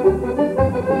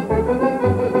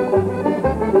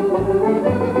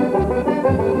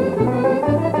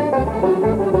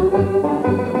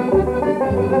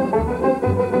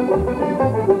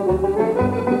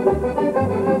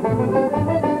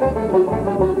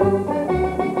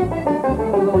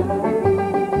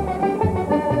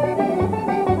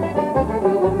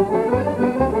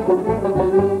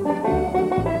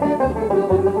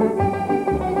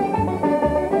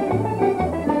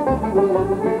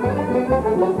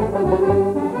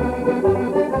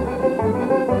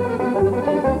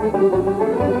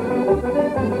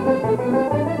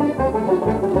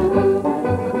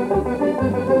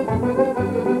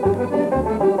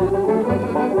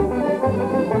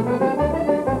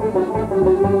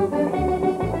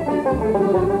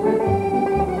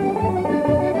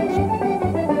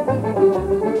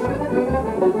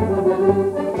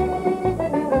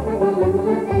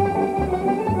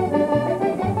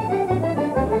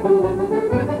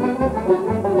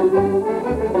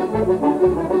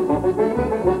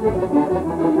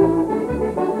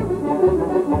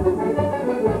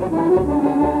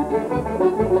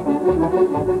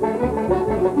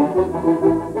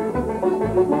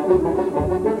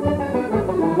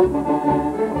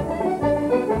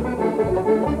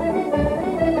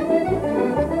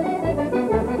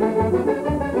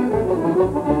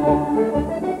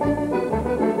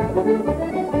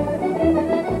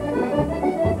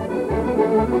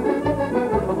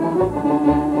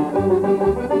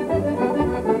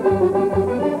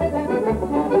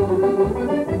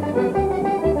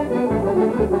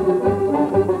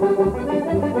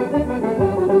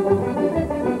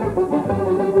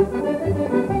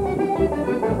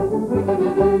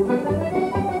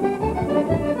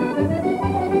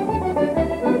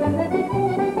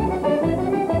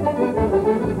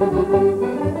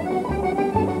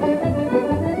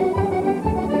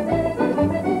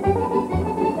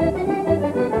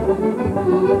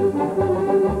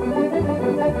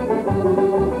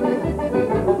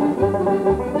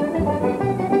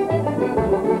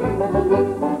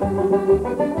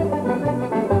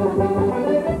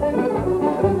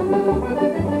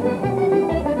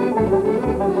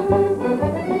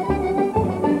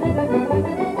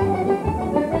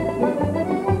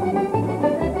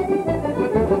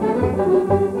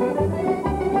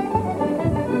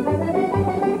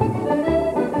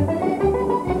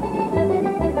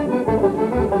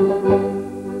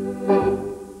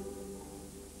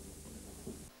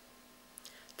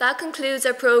 That concludes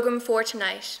our programme for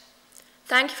tonight.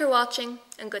 Thank you for watching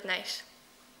and good night.